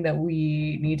something that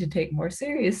we need to take more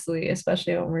seriously,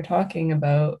 especially when we're talking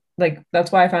about like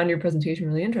that's why I found your presentation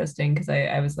really interesting because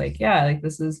I was like, yeah, like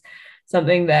this is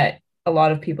something that a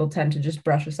lot of people tend to just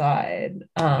brush aside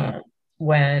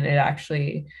when it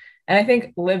actually and I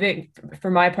think living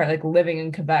for my part, like living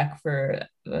in Quebec for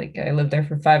like I lived there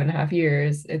for 5.5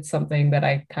 years, it's something that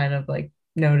I kind of like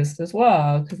noticed as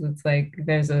well because it's like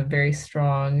there's a very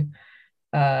strong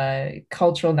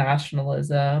cultural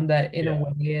nationalism that in a Yeah.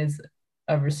 way is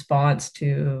a response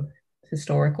to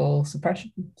historical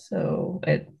suppression. So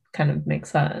it kind of makes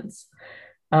sense.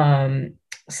 Um,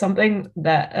 Something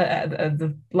that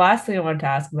the last thing I wanted to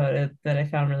ask about it that I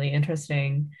found really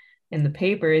interesting in the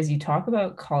paper is you talk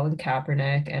about Colin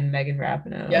Kaepernick and Megan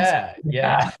Rapinoe Yeah.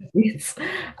 Yeah. athletes.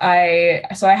 I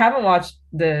haven't watched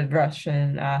the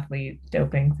Russian athlete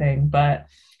doping thing, but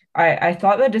I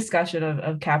thought the discussion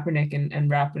of Kaepernick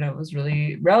and Rapinoe was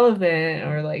really relevant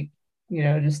or like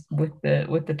just with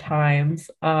the times.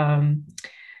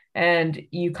 And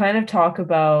you kind of talk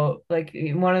about like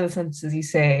in one of the sentences you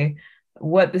say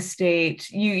what the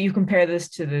state you compare this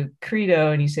to the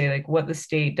credo and you say like what the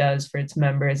state does for its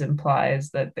members implies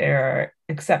that there are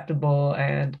acceptable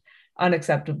and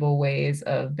unacceptable ways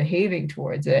of behaving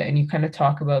towards it and you kind of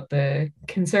talk about the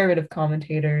conservative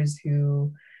commentators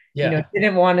who Yeah.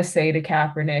 didn't want to say to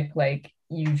Kaepernick like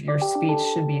your speech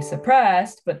should be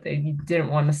suppressed but they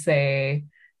didn't want to say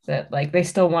that like they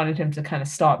still wanted him to kind of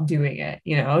stop doing it.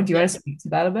 Do you Yeah. want to speak to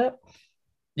that a bit?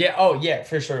 Yeah. Oh, yeah,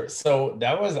 for sure. So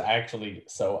that was actually,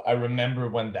 so I remember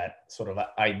when that sort of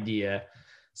idea,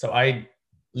 so I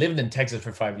lived in Texas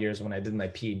for 5 years when I did my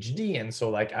PhD. And so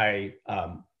like I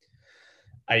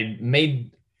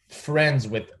made friends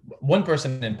with one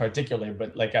person in particular,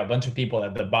 but like a bunch of people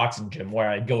at the boxing gym where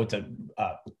I go to.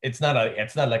 It's not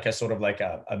like a sort of like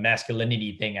a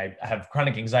masculinity thing. I have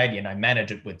chronic anxiety and I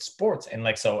manage it with sports and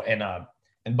like so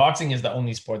and boxing is the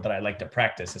only sport that I like to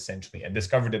practice essentially. I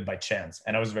discovered it by chance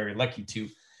and I was very lucky to.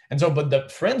 And so, but the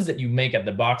friends that you make at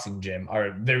the boxing gym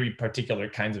are very particular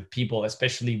kinds of people,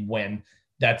 especially when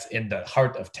that's in the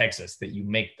heart of Texas that you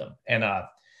make them. And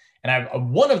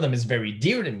one of them is very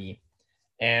dear to me,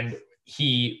 and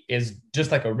he is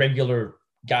just like a regular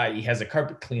guy. He has a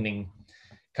carpet cleaning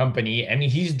company, and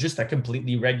he's just a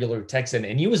completely regular Texan.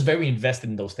 And he was very invested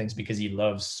in those things because he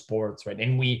loves sports, right?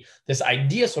 And this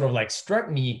idea sort of like struck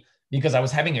me because I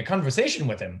was having a conversation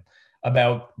with him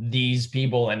about these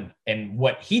people and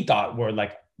what he thought were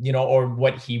like, or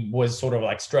what he was sort of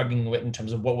like struggling with in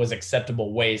terms of what was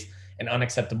acceptable ways and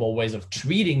unacceptable ways of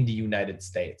treating the United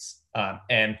States.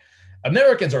 And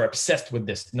Americans are obsessed with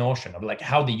this notion of like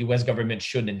how the US government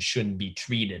should and shouldn't be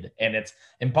treated. And it's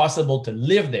impossible to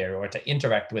live there or to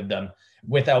interact with them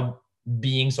without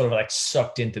being sort of like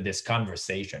sucked into this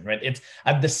conversation, right? It's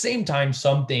at the same time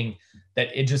something that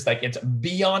it just like it's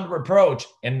beyond reproach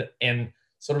and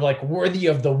sort of like worthy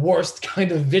of the worst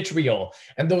kind of vitriol.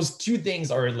 And those two things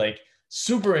are like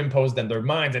superimposed in their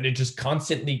minds, and it just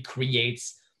constantly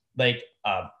creates like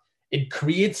it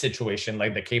creates situation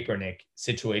like the Kaepernick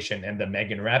situation and the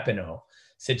Megan Rapinoe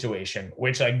situation,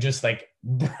 which like just like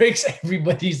breaks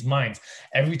everybody's minds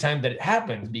every time that it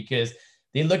happens, because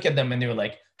they look at them and they're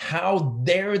like, how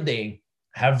dare they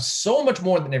have so much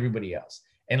more than everybody else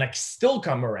and like still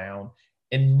come around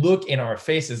and look in our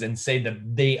faces and say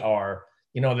that they are,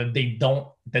 that they don't,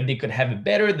 that they could have it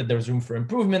better, that there's room for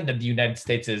improvement, that the United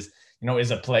States is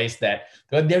a place that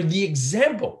they're the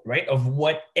example, right, of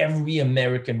what every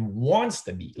American wants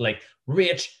to be, like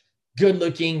rich, good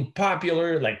looking,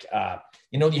 popular, like,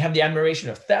 you have the admiration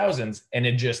of thousands. And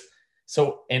it just,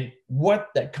 and what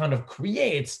that kind of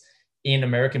creates in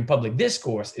American public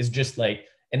discourse is just like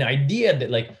an idea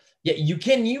that like, yeah, you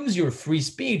can use your free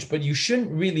speech, but you shouldn't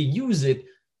really use it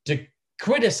to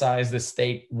criticize the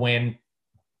state when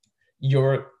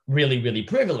you're really, really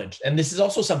privileged. And this is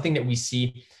also something that we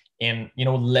see in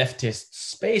leftist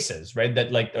spaces, right?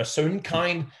 That like a certain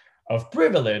kind of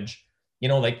privilege,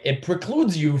 like it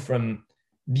precludes you from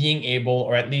being able,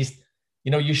 or at least,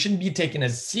 you shouldn't be taken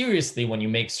as seriously when you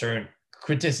make certain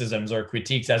criticisms or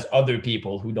critiques as other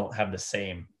people who don't have the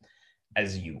same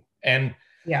as you. And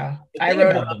yeah, the I thing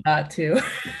wrote about about that too.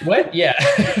 what? Yeah.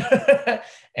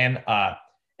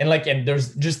 and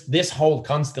there's just this whole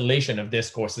constellation of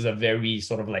discourse is a very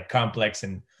sort of like complex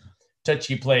and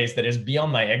touchy place that is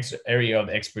beyond my area of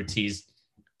expertise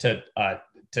to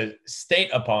state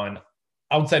upon,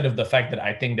 outside of the fact that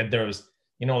I think that there's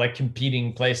like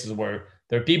competing places where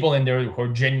there are people in there who are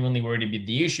genuinely worried about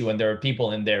the issue, and there are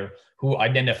people in there who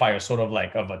identify as sort of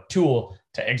like of a tool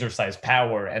to exercise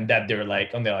power, and that they're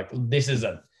like this is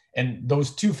And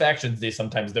those two factions, there's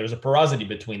a porosity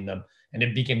between them, and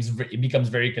it becomes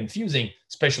very confusing,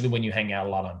 especially when you hang out a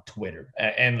lot on Twitter.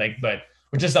 And like, but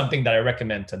which is something that I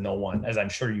recommend to no one, as I'm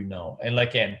sure you know.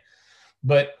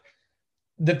 But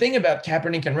the thing about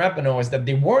Kaepernick and Rapinoe is that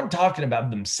they weren't talking about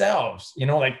themselves.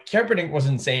 Like Kaepernick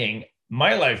wasn't saying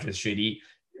my life is shitty.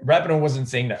 Rapinoe wasn't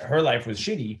saying that her life was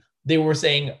shitty. They were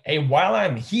saying, hey, while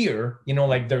I'm here,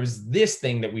 like there's this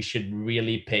thing that we should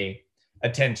really pay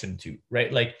attention to,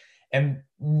 right? Like, and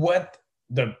what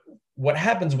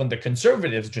happens when the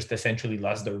conservatives just essentially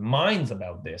lost their minds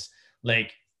about this,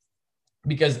 like,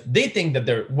 because they think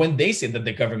that when they say that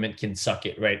the government can suck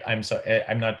it, right? I'm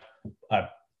not,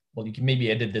 well, you can maybe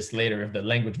edit this later if the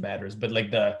language matters, but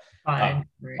like Fine.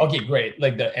 Right. Okay, great.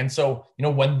 And so,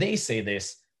 when they say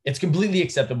this, it's completely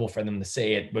acceptable for them to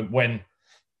say it, but when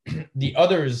the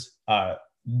others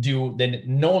do, then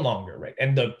no longer, right?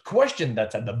 And the question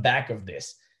that's at the back of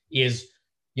this is,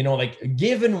 like,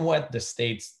 given what the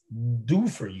states do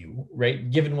for you, right?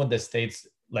 Given what the states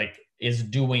like is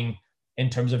doing in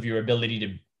terms of your ability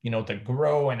to, to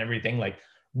grow and everything, like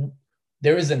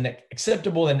there is an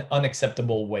acceptable and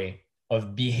unacceptable way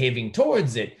of behaving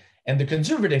towards it. And the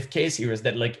conservative case here is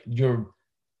that like your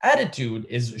attitude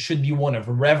should be one of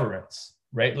reverence,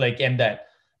 right? Like, and that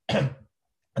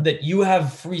that you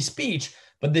have free speech,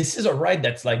 but this is a right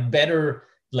that's like better.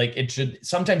 Like it should,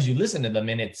 sometimes you listen to them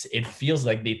and it feels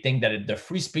like they think that the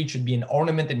free speech should be an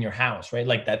ornament in your house, right?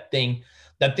 Like that thing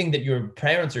that your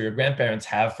parents or your grandparents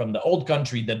have from the old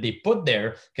country that they put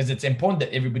there because it's important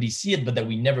that everybody see it, but that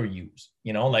we never use,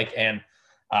 like, and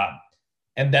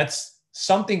that's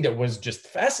something that was just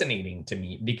fascinating to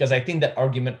me, because I think that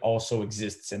argument also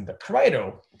exists in the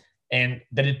Credo, and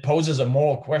that it poses a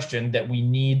moral question that we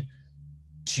need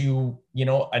to,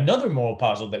 another moral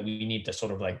puzzle that we need to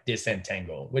sort of like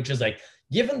disentangle, which is like,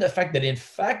 given the fact that in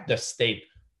fact the state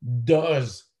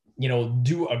does,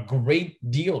 do a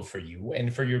great deal for you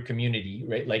and for your community,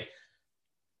 right? Like,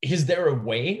 is there a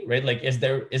way, right? Like, is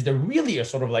there really a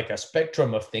sort of like a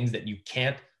spectrum of things that you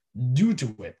can't do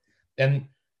to it? And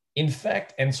in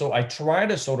fact, and so I try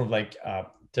to sort of like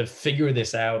to figure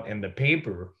this out in the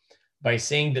paper by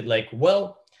saying that like,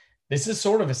 well, this is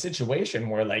sort of a situation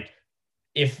where like,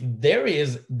 if there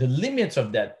is the limits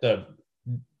of that, the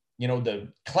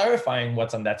clarifying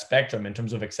what's on that spectrum in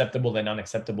terms of acceptable and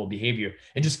unacceptable behavior,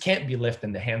 it just can't be left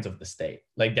in the hands of the state.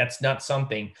 Like, that's not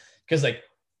something, because like,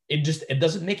 it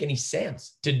doesn't make any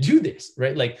sense to do this,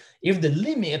 right? Like, if the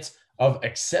limits of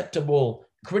acceptable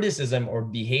criticism or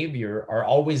behavior are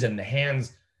always in the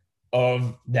hands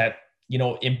of that,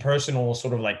 impersonal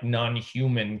sort of like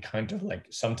non-human kind of like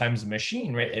sometimes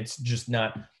machine, right? It's just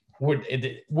not,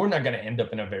 we're not going to end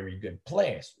up in a very good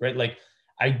place, right? Like,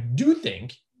 I do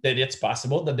think that it's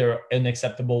possible that there are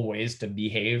unacceptable ways to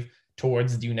behave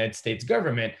towards the United States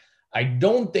government. I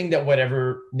don't think that what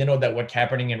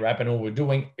Kaepernick and Rapinoe were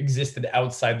doing existed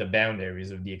outside the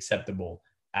boundaries of the acceptable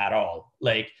at all.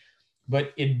 Like,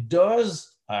 but it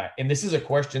does, and this is a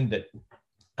question that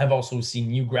I've also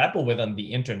seen you grapple with on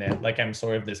the internet. Like, I'm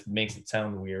sorry if this makes it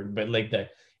sound weird, but like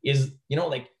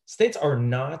like states are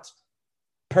not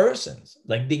persons.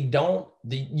 Like, the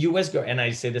U.S. and I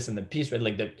say this in the piece, right?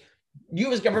 Like, the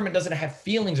U.S. government doesn't have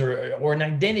feelings or an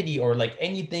identity or like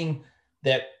anything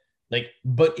that like,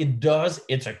 but it does.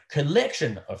 It's a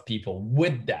collection of people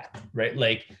with that, right?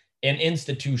 Like, and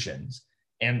institutions,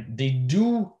 and they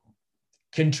do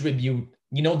contribute.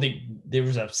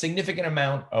 There's a significant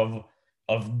amount of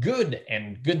good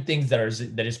things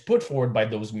that is put forward by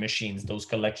those machines, those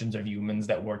collections of humans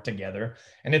that work together.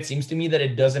 And it seems to me that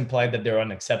it does imply that there are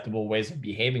unacceptable ways of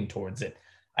behaving towards it.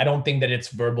 I don't think that it's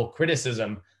verbal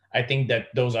criticism. I think that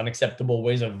those unacceptable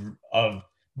ways of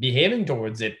behaving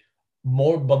towards it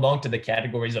more belong to the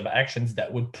categories of actions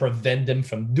that would prevent them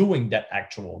from doing that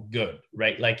actual good,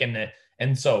 right? Like, and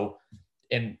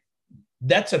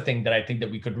that's a thing that I think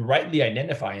that we could rightly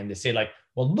identify, and they say like,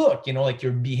 well, look, like,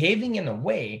 you're behaving in a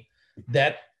way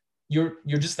that you're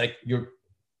just like, you're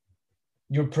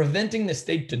preventing the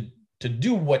state to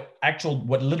do what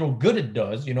little good it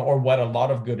does, or what a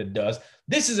lot of good it does.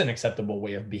 This is an acceptable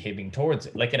way of behaving towards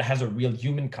it. Like, it has a real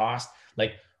human cost.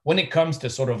 Like, when it comes to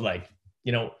sort of like,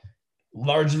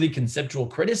 largely conceptual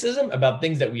criticism about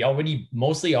things that we already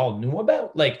mostly all knew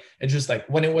about. Like, it's just like,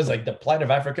 when it was like the plight of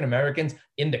African Americans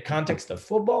in the context of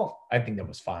football, I think that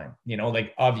was fine,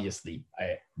 like, obviously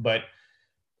but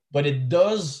it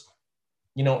does,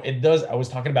 I was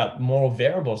talking about moral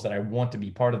variables that I want to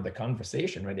be part of the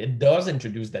conversation, right? It does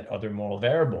introduce that other moral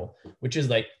variable, which is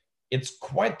like, it's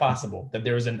quite possible that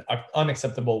there is an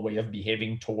unacceptable way of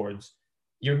behaving towards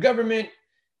your government,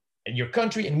 your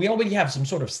country, and we already have some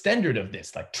sort of standard of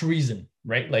this, like treason,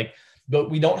 right? Like, but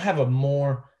we don't have a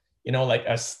more, like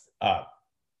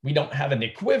we don't have an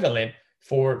equivalent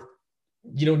for,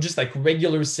 just like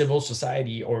regular civil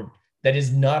society, or that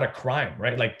is not a crime,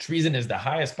 right? Like treason is the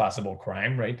highest possible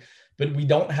crime, right? But we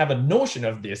don't have a notion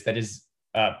of this that is,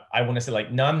 I want to say,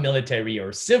 like non-military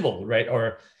or civil, right?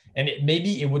 And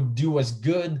maybe it would do us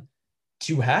good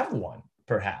to have one,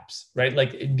 perhaps, right?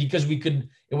 Like, because it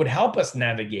would help us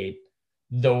navigate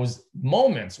those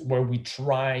moments where we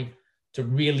try to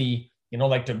really,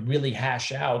 like to really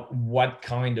hash out what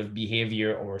kind of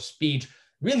behavior or speech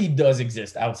really does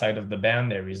exist outside of the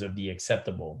boundaries of the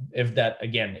acceptable. If that,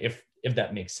 again, if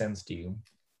that makes sense to you.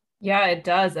 Yeah, it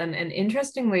does. And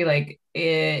interestingly, like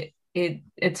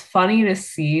it's funny to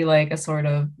see like a sort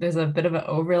of there's a bit of an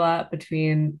overlap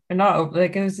between, or not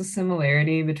like there's a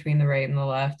similarity between the right and the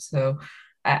left. So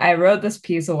I wrote this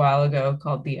piece a while ago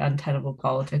called The Untenable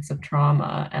Politics of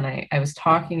Trauma. And I was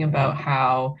talking about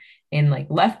how in like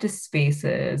leftist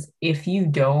spaces, if you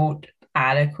don't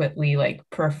adequately like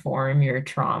perform your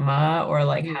trauma or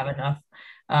like have enough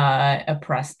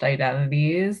oppressed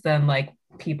identities, then like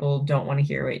people don't want to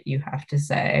hear what you have to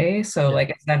say. So Yeah.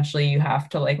 like essentially you have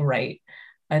to like write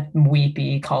a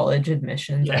weepy college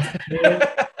admissions Yeah.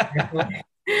 essay.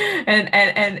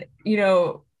 And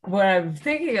what I'm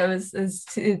thinking of is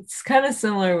it's kind of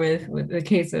similar with the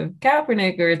case of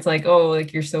Kaepernick, where it's like, oh,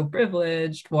 like you're so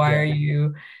privileged. Why Yeah. are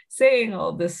you saying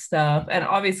all this stuff? And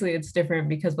obviously it's different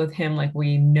because with him, like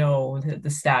we know the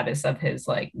status of his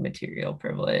like material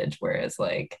privilege, whereas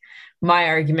like my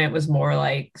argument was more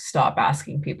like stop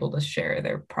asking people to share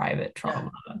their private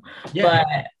trauma.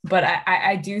 Yeah. But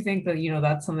I do think that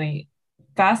that's something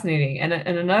fascinating. And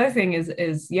another thing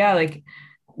is yeah, like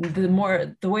the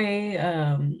way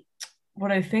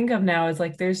what I think of now is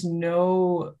like there's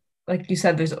no, like you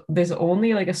said, there's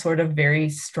only like a sort of very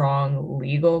strong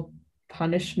legal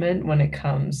punishment when it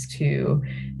comes to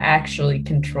actually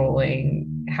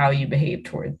controlling how you behave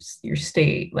towards your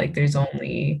state. Like there's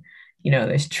only,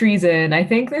 there's treason. I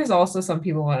think there's also some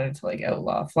people wanted to like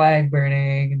outlaw flag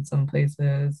burning in some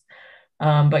places.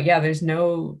 But yeah, there's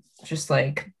no just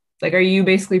like are you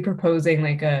basically proposing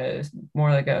like a more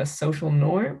like a social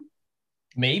norm?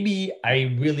 Maybe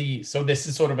I really, so this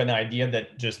is sort of an idea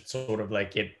that just sort of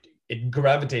like it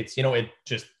gravitates,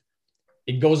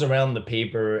 it goes around the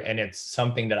paper, and it's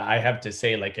something that I have to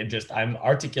say, like I'm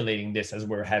articulating this as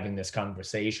we're having this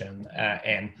conversation.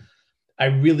 And I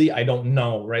don't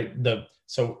know, right?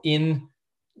 So in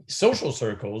social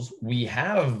circles, we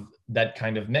have that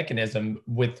kind of mechanism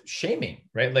with shaming,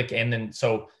 right? Like, and then,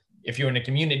 so if you're in a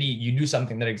community, you do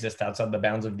something that exists outside the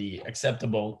bounds of the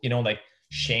acceptable, like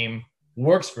shame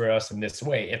works for us in this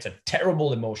way. It's a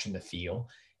terrible emotion to feel.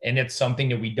 And it's something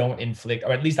that we don't inflict,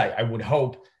 or at least I would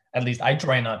hope, at least I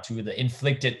try not to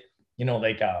inflict it,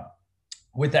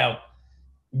 without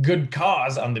good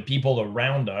cause on the people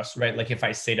around us, right? Like if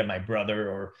I say to my brother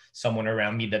or someone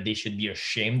around me that they should be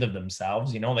ashamed of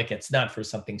themselves, like it's not for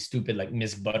something stupid like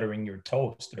misbuttering your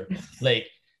toast or like,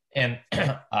 and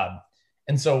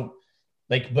and so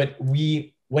like, but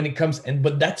when it comes,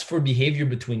 but that's for behavior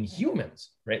between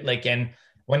humans, right? Like, and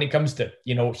when it comes to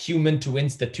human to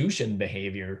institution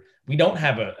behavior, we don't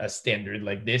have a standard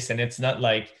like this, and it's not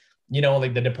like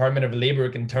like the Department of Labor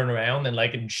can turn around and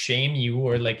like and shame you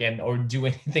or like or do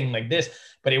anything like this.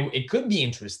 But it could be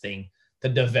interesting to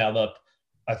develop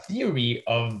a theory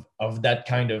of that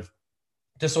kind of,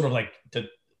 to sort of like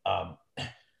um,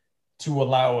 to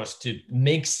allow us to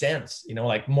make sense,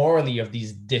 like morally, of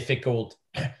these difficult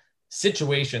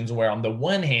situations where on the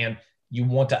one hand you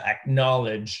want to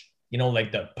acknowledge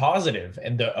like the positive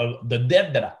and the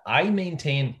debt that I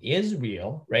maintain is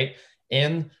real, right?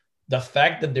 And the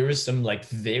fact that there is some like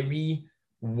very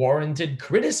warranted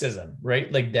criticism,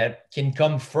 right? Like that can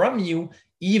come from you,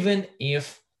 even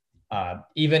if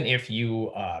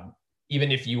you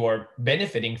are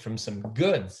benefiting from some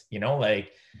goods,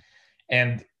 like,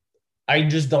 and I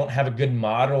just don't have a good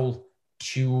model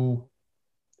to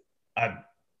uh,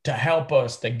 to help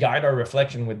us, to guide our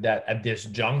reflection with that at this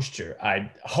juncture. I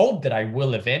hope that I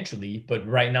will eventually, but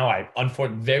right now I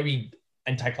unfortunately very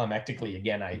anticlimactically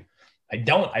again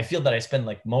I feel that I spend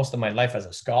like most of my life as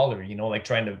a scholar, like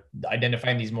trying to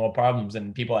identify these moral problems,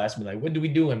 and people ask me like, what do we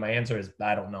do? And my answer is,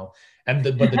 I don't know. But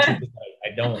the truth is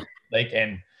I don't like,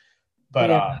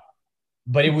 Yeah.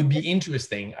 but it would be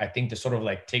interesting, I think, to sort of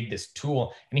like take this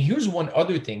tool. And here's one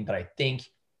other thing that I think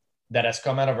that has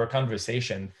come out of our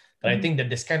conversation that I think that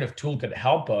this kind of tool could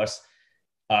help us,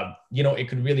 it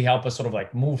could really help us sort of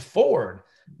like move forward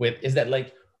with, is that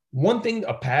like one thing,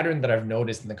 a pattern that I've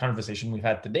noticed in the conversation we've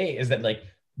had today is that like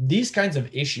these kinds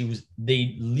of issues,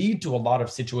 they lead to a lot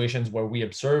of situations where we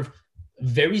observe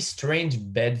very strange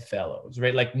bedfellows,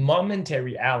 right? Like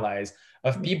momentary allies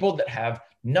of people that have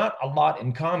not a lot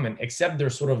in common, except they're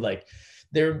sort of like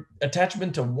their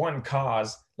attachment to one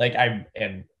cause. Like I'm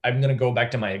gonna go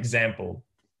back to my example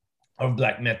of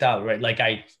black metal, right? Like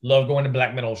I love going to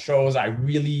black metal shows. I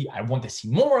want to see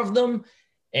more of them.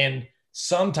 And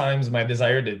sometimes my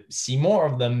desire to see more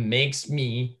of them makes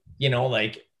me,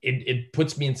 like it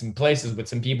puts me in some places with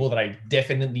some people that I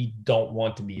definitely don't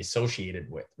want to be associated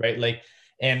with, right? Like,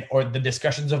 or the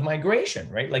discussions of migration,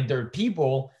 right? Like there are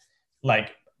people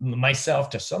like myself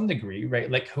to some degree, right?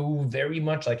 Like who very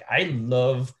much like I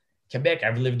love Quebec.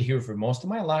 I've lived here for most of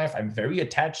my life. I'm very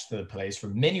attached to the place for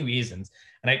many reasons.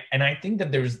 And I think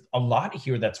that there's a lot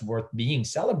here that's worth being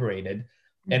celebrated,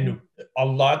 and a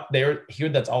lot there here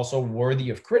that's also worthy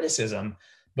of criticism.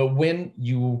 But when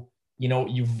you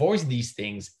voice these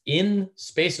things in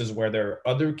spaces where there are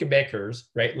other Quebecers,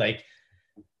 right? Like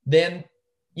then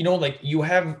like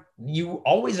you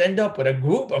always end up with a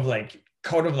group of like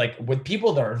kind of like with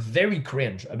people that are very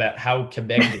cringe about how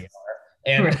Quebec they are.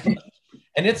 And Right.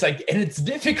 and it's like, and it's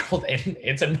difficult and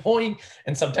it's annoying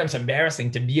and sometimes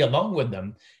embarrassing to be along with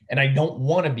them. And I don't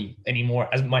want to be anymore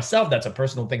as myself. That's a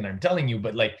personal thing that I'm telling you,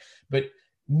 but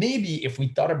maybe if we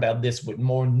thought about this with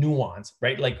more nuance,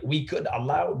 right? Like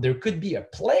there could be a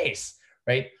place,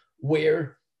 right?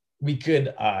 Where we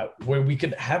could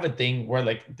have a thing where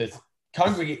like this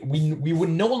congregate, we would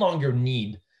no longer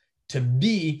need to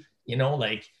be,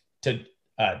 like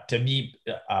to be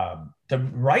to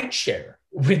right share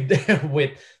with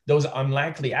with those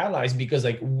unlikely allies, because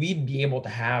like we'd be able to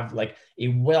have like a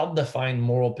well-defined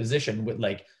moral position with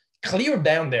like clear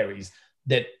boundaries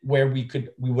that where we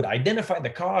would identify the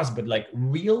cause, but like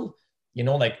real,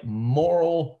 like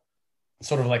moral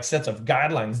sort of like sets of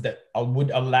guidelines that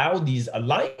would allow these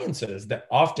alliances that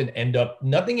often end up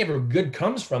nothing ever good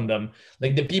comes from them.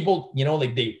 Like the people,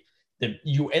 like that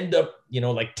you end up,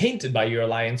 like tainted by your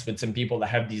alliance with some people that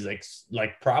have these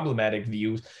like problematic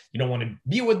views. You don't want to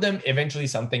be with them. Eventually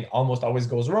something almost always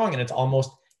goes wrong, and it's almost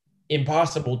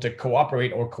impossible to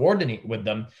cooperate or coordinate with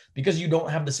them because you don't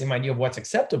have the same idea of what's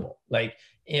acceptable. Like,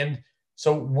 and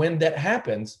so when that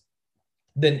happens,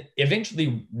 then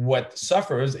eventually what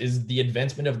suffers is the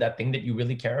advancement of that thing that you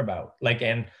really care about. Like,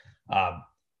 and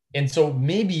so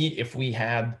maybe if we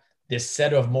had this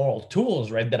set of moral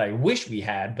tools, right, that I wish we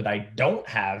had, but I don't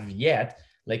have yet,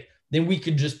 like, then we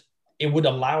could just, it would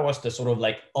allow us to sort of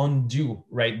like undo,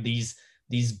 right, these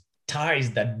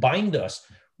ties that bind us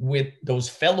with those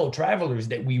fellow travelers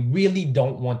that we really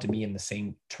don't want to be in the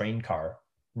same train car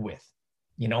with,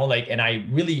 like, and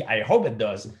I hope it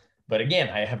does. But again,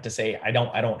 I have to say, I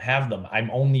don't have them.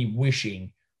 I'm only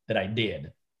wishing that I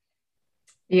did.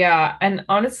 Yeah, and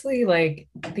honestly, like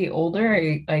the older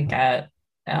I get,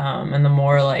 and the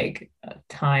more like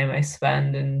time I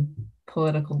spend in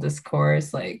political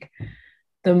discourse, like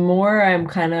the more I'm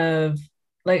kind of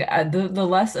like the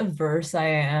less averse I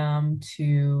am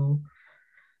to,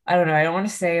 I don't know, I don't want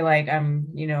to say like I'm,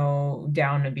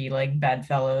 down to be like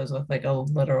bedfellows with like a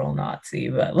literal Nazi,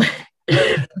 but like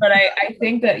but I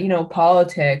think that,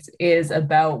 politics is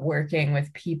about working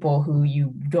with people who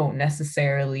you don't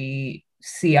necessarily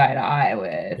see eye to eye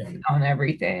with Yeah. on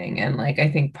everything. And like I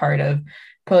think part of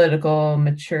political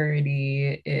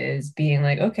maturity is being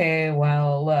like, okay,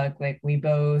 well, look, like we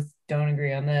both don't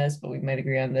agree on this, but we might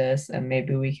agree on this, and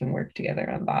maybe we can work together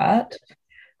on that.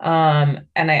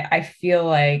 And I feel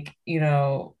like,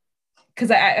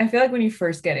 because I feel like when you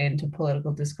first get into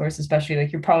political discourse, especially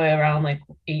like you're probably around like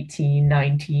 18,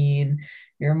 19,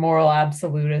 you're a moral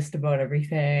absolutist about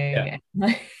everything. Yeah. And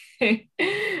like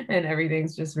and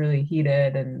everything's just really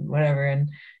heated and whatever. And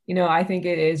I think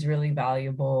it is really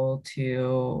valuable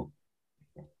to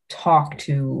talk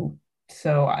to.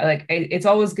 So it's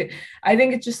always good. I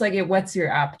think it's just like it whets your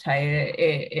appetite.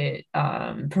 It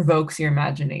provokes your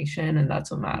imagination, and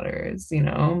that's what matters.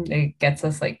 It gets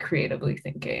us like creatively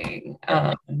thinking.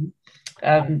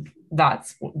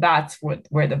 That's what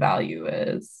where the value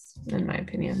is, in my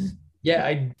opinion. Yeah,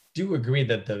 I do agree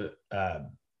that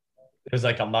there's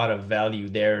like a lot of value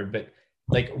there, but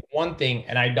like one thing,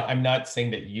 and I'm not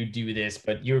saying that you do this,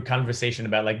 but your conversation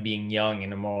about like being young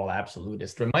and a moral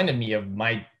absolutist reminded me of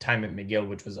my time at McGill,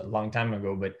 which was a long time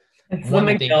ago. But It's the one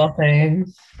thing, McGill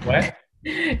thing. what?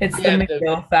 It's the Yeah,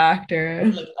 McGill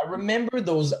factor. like, I remember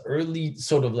those early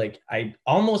sort of like I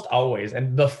almost always,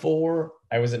 and before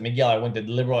I was at McGill, I went to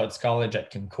liberal arts college at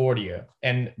Concordia,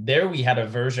 and there we had a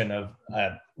version of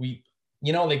we,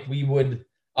 like we would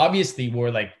obviously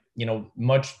we're like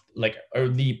much like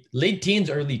early late teens,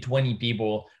 early 20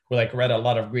 people who like read a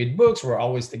lot of great books, were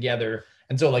always together.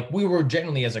 And so like we were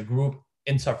generally as a group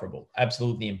insufferable,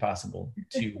 absolutely impossible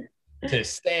to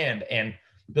stand. And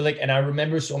but like, and I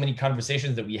remember so many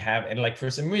conversations that we have, and like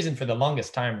for some reason, for the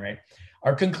longest time, right,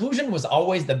 our conclusion was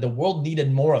always that the world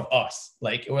needed more of us.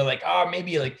 Like we're like, oh,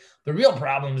 maybe like the real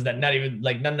problem is that not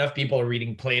enough people are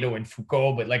reading Plato and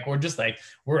Foucault, but like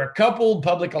we're a couple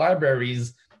public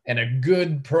libraries and a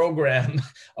good program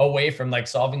away from like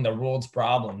solving the world's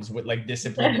problems with like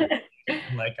discipline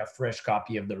and like a fresh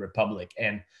copy of the Republic.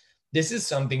 And this is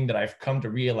something that I've come to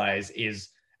realize is,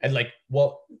 and like,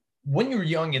 well, when you're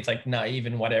young, it's like naive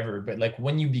and whatever, but like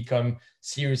when you become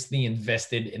seriously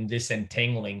invested in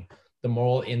disentangling the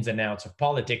moral ins and outs of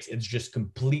politics, it's just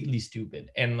completely stupid.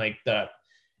 And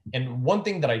one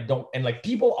thing that I don't, and like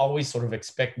people always sort of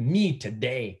expect me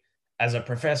today as a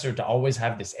professor to always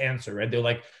have this answer, right? They're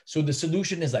like, so the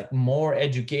solution is like more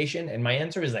education. And my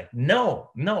answer is like,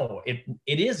 no, it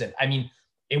isn't. I mean,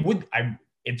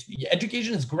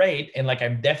 education is great. And like,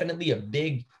 I'm definitely a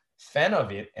big fan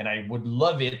of it. And I would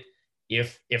love it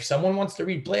if someone wants to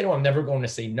read Plato, I'm never going to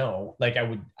say no. Like I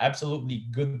would absolutely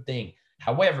good thing.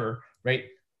 However, right,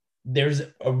 there's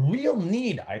a real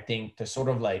need, I think, to sort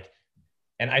of like,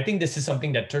 and I think this is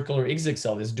something that Turkler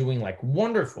Yggdrasil is doing like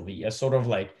wonderfully, as sort of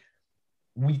like,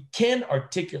 we can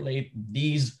articulate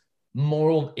these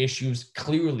moral issues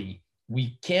clearly.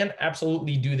 We can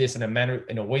absolutely do this in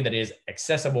a way that is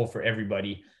accessible for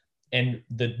everybody. And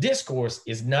the discourse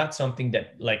is not something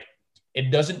that like, it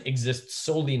doesn't exist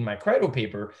solely in my Credo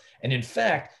paper. And in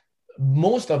fact,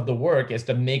 most of the work is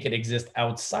to make it exist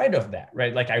outside of that,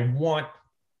 right? Like I want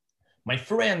my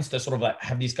friends to sort of like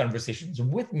have these conversations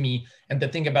with me and to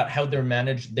think about how they're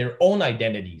managed their own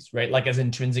identities, right? Like as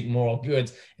intrinsic moral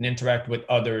goods and interact with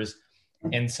others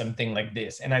and something like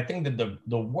this. And I think that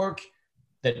the work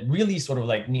that really sort of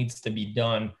like needs to be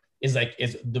done is like,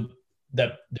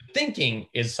 the thinking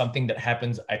is something that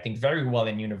happens, I think, very well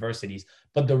in universities,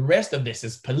 but the rest of this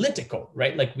is political,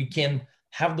 right? Like we can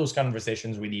have those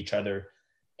conversations with each other.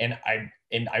 And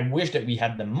I wish that we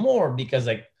had them more, because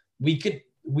like we could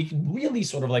really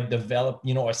sort of like develop,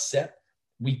 a set.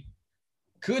 We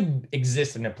could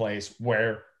exist in a place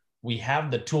where we have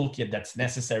the toolkit that's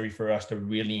necessary for us to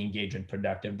really engage in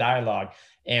productive dialogue.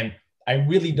 And I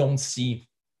really don't see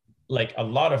like a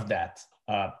lot of that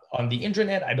on the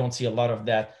internet. I don't see a lot of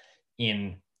that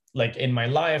in my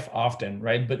life often,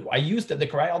 right? But I used the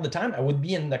cry all the time. I would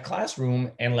be in the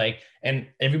classroom and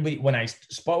everybody, when I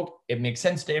spoke, it makes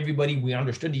sense to everybody. We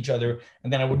understood each other.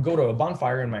 And then I would go to a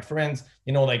bonfire and my friends,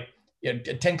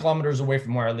 10 kilometers away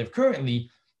from where I live currently,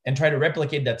 and try to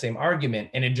replicate that same argument.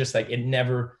 And it just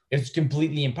it's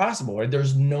completely impossible, right?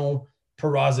 There's no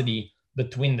porosity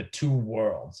between the two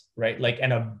worlds, right?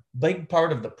 And a big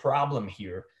part of the problem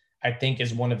here, I think,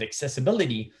 is one of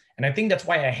accessibility. And I think that's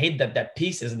why I hate that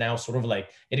piece is now sort of like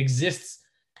it exists.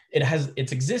 It has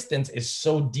its existence is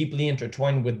so deeply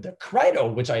intertwined with the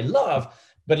Credo, which I love,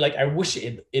 but I wish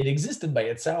it existed by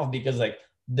itself, because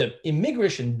the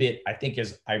immigration bit, I think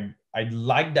I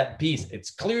like that piece.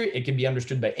 It's clear, it can be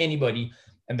understood by anybody.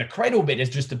 And the Credo bit is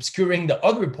just obscuring the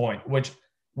other point, which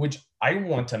I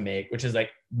want to make, which is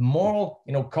moral,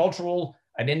 cultural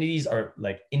identities are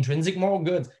intrinsic moral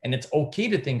goods, and it's okay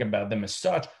to think about them as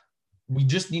such. We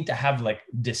just need to have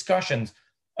discussions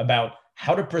about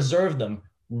how to preserve them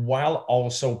while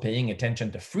also paying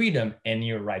attention to freedom and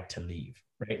your right to leave,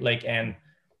 right?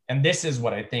 And this is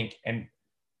what I think. And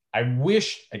I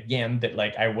wish, again, that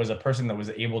I was a person that was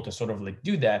able to sort of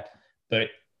do that, but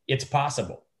it's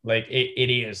possible. It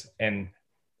is. And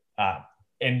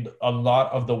a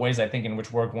lot of the ways I think in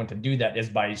which we're going to do that is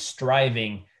by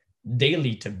striving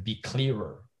daily to be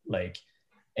clearer.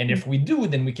 And if we do,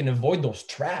 then we can avoid those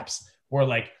traps where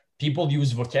people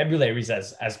use vocabularies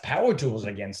as power tools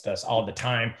against us all the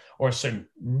time, or certain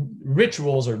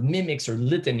rituals or mimics or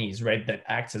litanies, right, that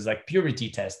acts as purity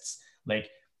tests.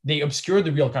 They obscure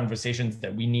the real conversations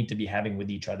that we need to be having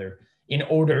with each other in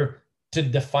order to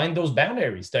define those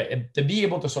boundaries, to be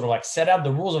able to sort of set out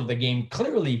the rules of the game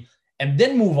clearly, and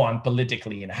then move on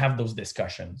politically and have those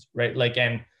discussions, right?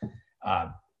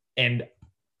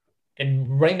 And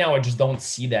right now I just don't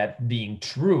see that being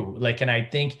true. And I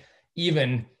think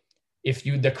even if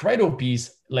the Credo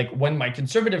piece, when my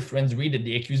conservative friends read it,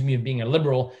 they accuse me of being a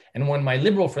liberal, and when my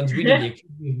liberal friends read it, they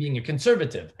accuse me of being a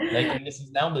conservative. And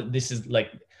this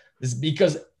is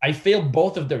because I failed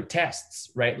both of their tests,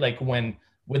 right? When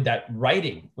with that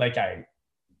writing,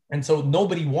 And so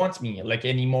nobody wants me like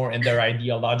anymore in their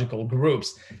ideological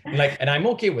groups. Like, and I'm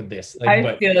okay with this. Like, I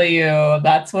but feel you.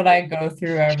 That's what I go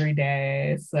through every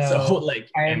day. so So like,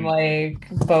 I'm and like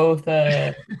both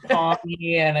a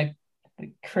commie and a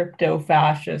crypto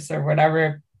fascist or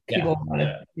whatever yeah, people want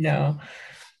to, yeah.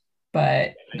 but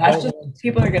I that's don't just want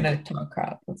people to. are gonna talk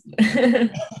crap.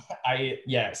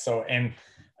 Yeah. So, and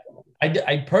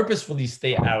I purposefully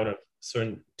stay out of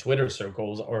certain Twitter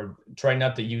circles or try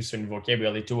not to use certain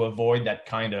vocabulary to avoid that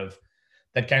kind of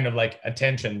like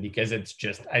attention, because it's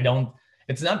just,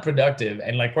 it's not productive.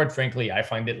 And like, quite frankly, I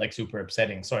find it like super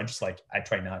upsetting. So I just like, I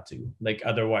try not to like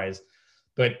otherwise,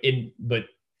 but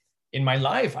in my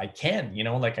life, I can,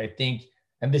 like I think,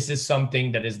 and this is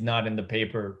something that is not in the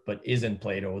paper, but is in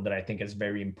Plato that I think is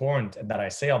very important and that I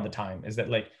say all the time is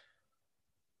that like,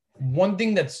 one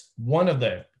thing that's one of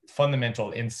the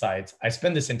fundamental insights, I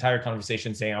spend this entire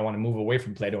conversation saying I want to move away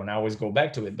from Plato and I always go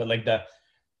back to it, but like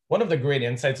one of the great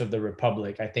insights of the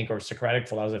Republic, I think, or Socratic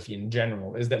philosophy in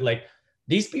general, is that like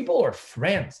these people are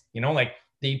friends, like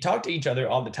they talk to each other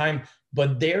all the time,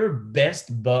 but they're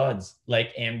best buds.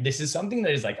 Like, and this is something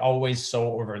that is like always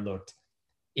so overlooked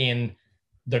in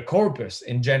the corpus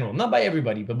in general, not by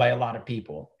everybody, but by a lot of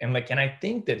people. And like, and I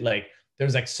think that like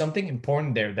there's like something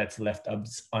important there that's left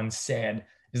unsaid,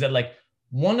 is that like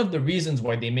one of the reasons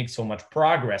why they make so much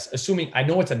progress, assuming, I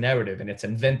know it's a narrative and it's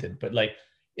invented, but like,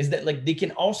 is that like they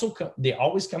can also they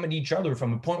always come at each other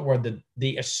from a point where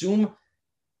they assume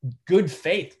good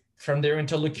faith from their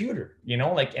interlocutor,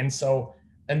 like, and so,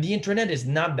 and the internet is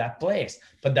not that place,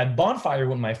 but that bonfire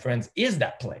with my friends is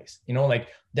that place, like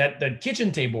that the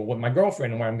kitchen table with my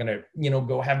girlfriend where I'm gonna,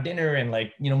 go have dinner and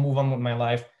like, move on with my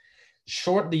life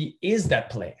shortly is that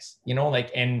place,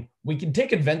 like, and we can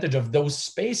take advantage of those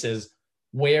spaces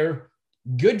where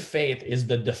good faith is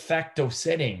the de facto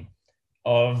setting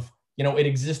of, it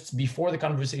exists before the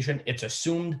conversation, it's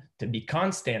assumed to be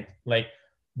constant. Like,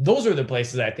 those are the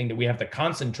places I think that we have to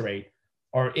concentrate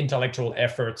our intellectual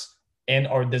efforts and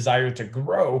our desire to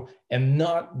grow, and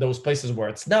not those places where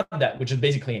it's not that, which is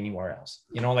basically anywhere else.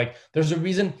 Like there's a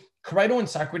reason Crito and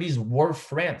Socrates were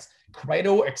friends.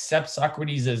 Crito accepts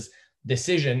Socrates'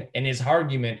 decision and his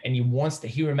argument, and he wants to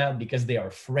hear him out because they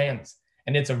are friends.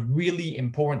 And it's a really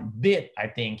important bit, I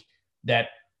think, that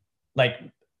like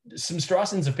some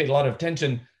Straussians have paid a lot of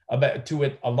attention to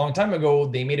it a long time ago.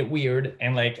 They made it weird,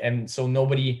 and like, and so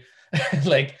nobody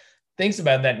like thinks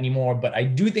about that anymore. But I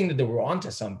do think that they were onto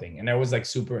something, and that was like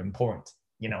super important.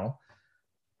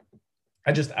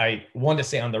 I want to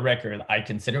say on the record, I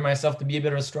consider myself to be a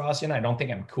bit of a Straussian. I don't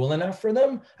think I'm cool enough for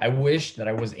them. I wish that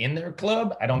I was in their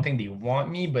club. I don't think they want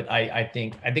me, but I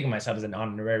think of myself as an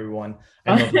honorary one.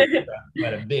 I love them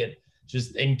quite a bit.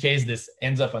 Just in case this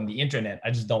ends up on the internet,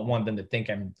 I just don't want them to think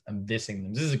I'm dissing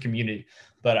them. This is a community,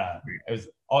 but it was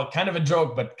all kind of a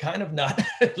joke, but kind of not.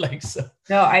 Like, so.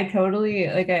 No, I totally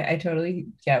like I totally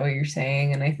get what you're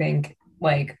saying. And I think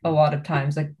like a lot of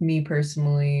times, like me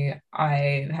personally,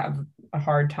 I have a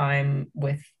hard time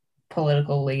with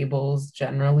political labels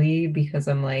generally because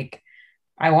I'm like,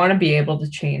 I want to be able to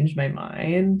change my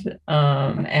mind.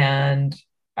 And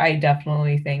I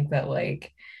definitely think that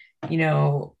like,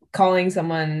 calling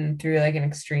someone through like an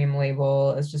extreme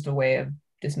label is just a way of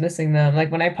dismissing them. Like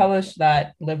when I published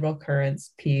that liberal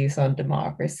currents piece on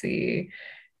democracy,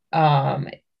 um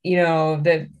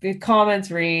the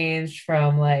comments range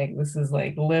from like this is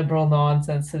like liberal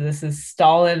nonsense to this is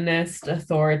Stalinist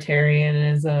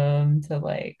authoritarianism to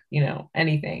like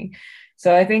anything.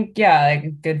 So I think yeah,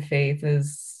 like good faith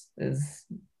is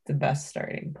the best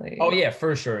starting place. Oh yeah,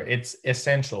 for sure. It's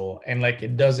essential. And like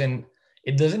it doesn't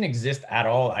exist at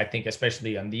all, I think,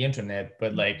 especially on the internet.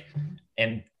 But like,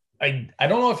 and I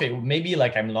don't know if it maybe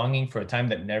like I'm longing for a time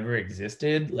that never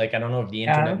existed. Like I don't know if the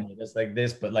internet Yeah. made us like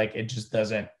this, but like it just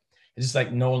doesn't, it's just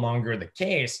like no longer the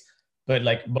case. But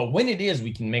when it is,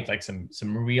 we can make like some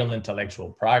real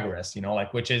intellectual progress,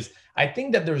 like, which is, I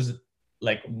think that there's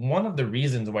like one of the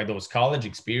reasons why those college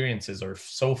experiences are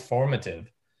so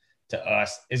formative to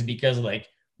us is because like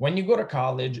when you go to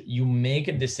college, you make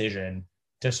a decision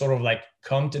to sort of like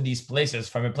come to these places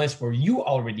from a place where you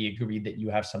already agree that you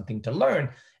have something to learn,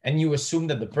 and you assume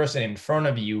that the person in front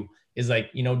of you is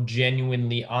like,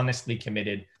 genuinely, honestly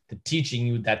committed to teaching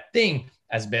you that thing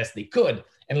as best they could.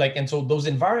 And like, and so those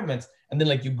environments, and then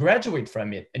like you graduate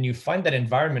from it and you find that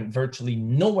environment virtually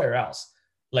nowhere else.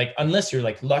 Like, unless you're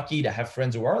like lucky to have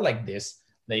friends who are like this,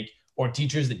 like, or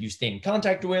teachers that you stay in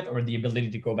contact with, or the ability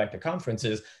to go back to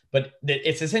conferences. But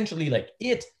it's essentially like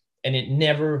it, and it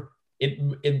never,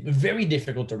 it very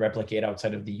difficult to replicate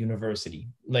outside of the university.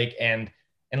 Like, and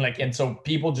so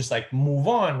people just like move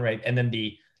on, right? And then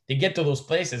they they get to those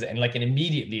places and like, and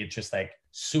immediately it's just like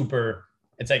super,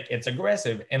 it's like, it's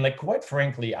aggressive. And like, quite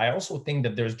frankly, I also think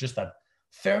that there's just a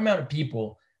fair amount of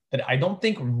people that I don't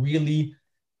think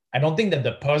that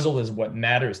the puzzle is what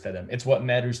matters to them. It's what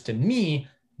matters to me.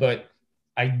 But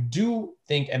I do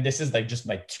think, and this is like just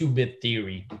my 2-bit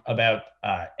theory about,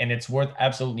 and it's worth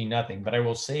absolutely nothing, but I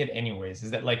will say it anyways,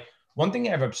 is that like, one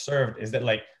thing I've observed is that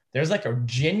like, there's like a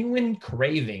genuine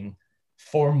craving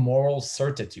for moral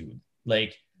certitude.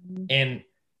 Like, and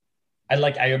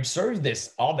I observe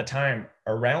this all the time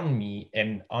around me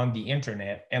and on the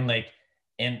internet, and like,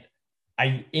 and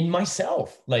I, in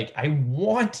myself, like, I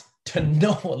want to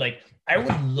know, like, I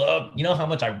would love, you know, how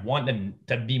much I want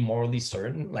to be morally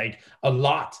certain. Like, a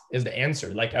lot is the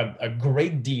answer, like a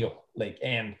great deal. Like,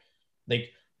 and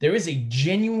like, there is a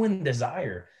genuine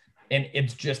desire. And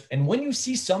it's just, and when you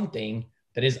see something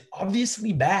that is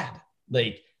obviously bad,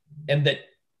 like, and that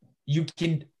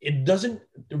it doesn't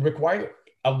require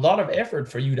a lot of effort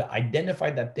for you to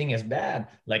identify that thing as bad,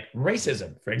 like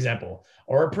racism, for example,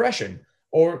 or oppression,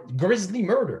 or grisly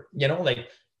murder, you know, like,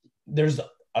 there's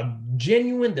a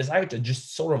genuine desire to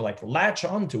just sort of like latch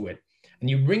onto it, and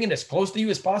you bring it as close to you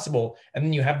as possible. And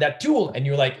then you have that tool and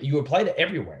you're like, you apply it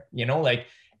everywhere, you know, like,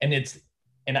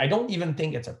 and I don't even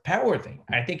think it's a power thing.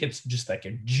 I think it's just like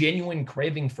a genuine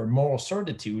craving for moral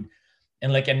certitude.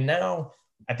 And like, and now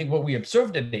I think what we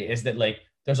observed today is that like,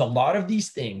 there's a lot of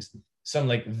these things, some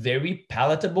like very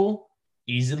palatable,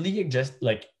 easily just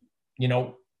like, you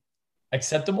know,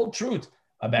 acceptable truth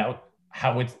about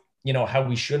how it's, you know, how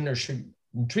we shouldn't or should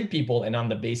treat people, and on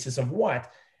the basis of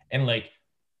what. And like,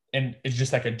 and it's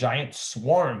just like a giant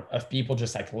swarm of people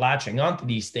just like latching onto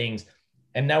these things.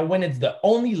 And now when it's the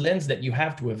only lens that you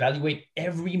have to evaluate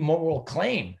every moral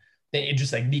claim, then it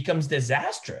just like becomes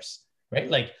disastrous, right?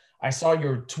 Like, I saw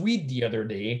your tweet the other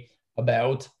day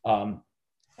about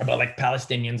like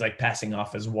Palestinians like passing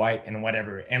off as white and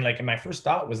whatever. And like, my first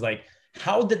thought was like,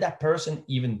 how did that person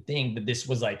even think that this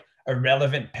was like a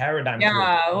relevant paradigm?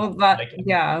 Yeah, well,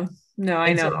 yeah, no,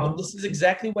 I know. So, this is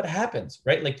exactly what happens,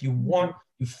 right? Like, you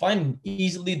find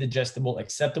easily digestible,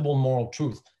 acceptable moral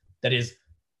truth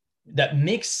that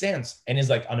makes sense and is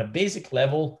like on a basic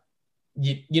level,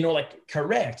 you know, like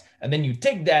correct. And then you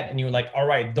take that and you're like, all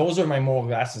right, those are my moral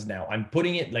glasses now. I'm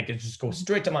putting it like, it just goes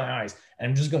straight to my eyes, and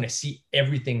I'm just going to see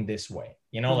everything this way,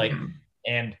 you know, like,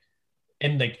 and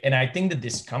like, and I think that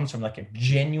this comes from like a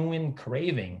genuine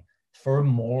craving for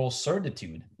moral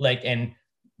certitude, like, and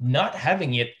not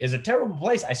having it is a terrible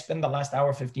place. I spend the last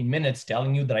hour, 15 minutes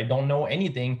telling you that I don't know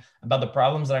anything about the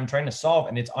problems that I'm trying to solve.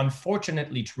 And it's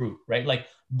unfortunately true, right? Like,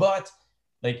 but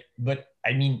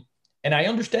I mean, and I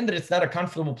understand that it's not a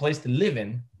comfortable place to live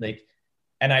in, like,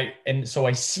 and so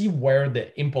I see where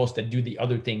the impulse to do the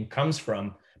other thing comes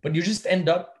from, but you just end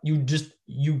up, you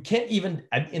can't even,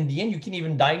 in the end, you can't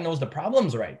even diagnose the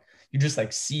problems right. You just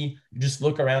like you just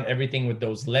look around everything with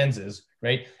those lenses,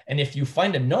 right? And if you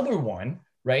find another one,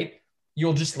 right,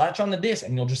 you'll just latch onto this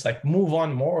and you'll just like move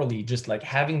on morally, just like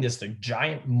having this like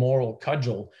giant moral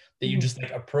cudgel that you just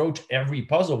like approach every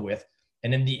puzzle with.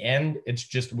 And in the end,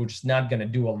 we're just not going to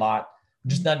do a lot.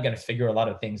 We're just not going to figure a lot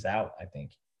of things out, I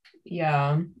think.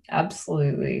 Yeah,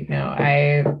 absolutely. No,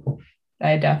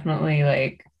 I definitely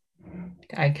like,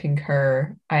 I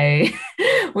concur.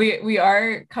 We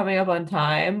are coming up on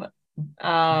time.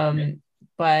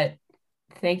 But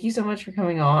thank you so much for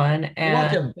coming on. And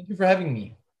you're welcome. Thank you for having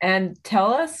me. And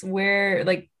tell us where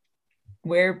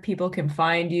people can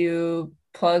find you,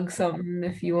 plug something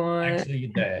if you want.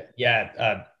 Actually,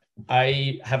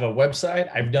 I have a website.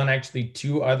 I've done actually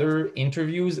 2 other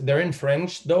interviews. They're in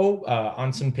French though,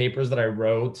 on some papers that I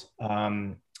wrote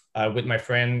with my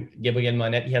friend Gabriel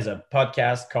Monette. He has a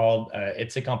podcast called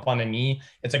Éthique en Pandémie.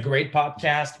 It's a great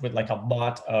podcast with like a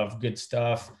lot of good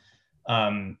stuff.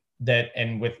 And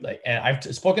I've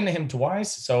spoken to him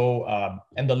twice. So,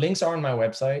 and the links are on my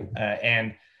website.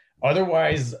 And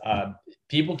otherwise,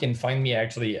 people can find me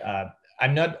actually.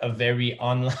 I'm not a very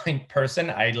online person.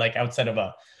 I like outside of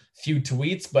a few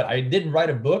tweets, but I did write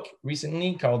a book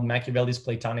recently called Machiavelli's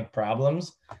Platonic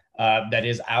Problems that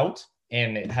is out,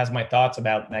 and it has my thoughts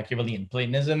about Machiavelli and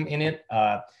Platonism in it.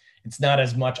 It's not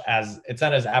as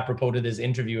apropos to this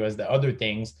interview as the other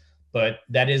things, but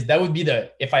that would be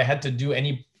if I had to do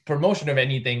any promotion of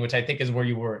anything, which I think is where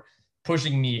you were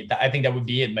pushing me, I think that would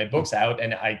be it. My book's out,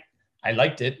 and I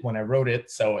liked it when I wrote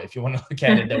it. So if you want to look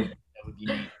at it, that would be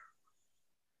neat.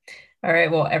 All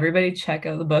right. Well, everybody check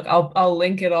out the book. I'll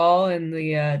link it all in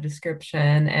the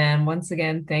description. And once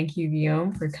again, thank you,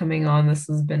 Guillaume, for coming on. This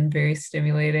has been very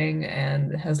stimulating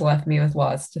and has left me with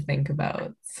lots to think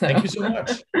about. So. Thank you so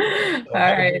much. All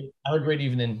right. Have a great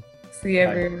evening. See you,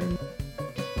 everyone.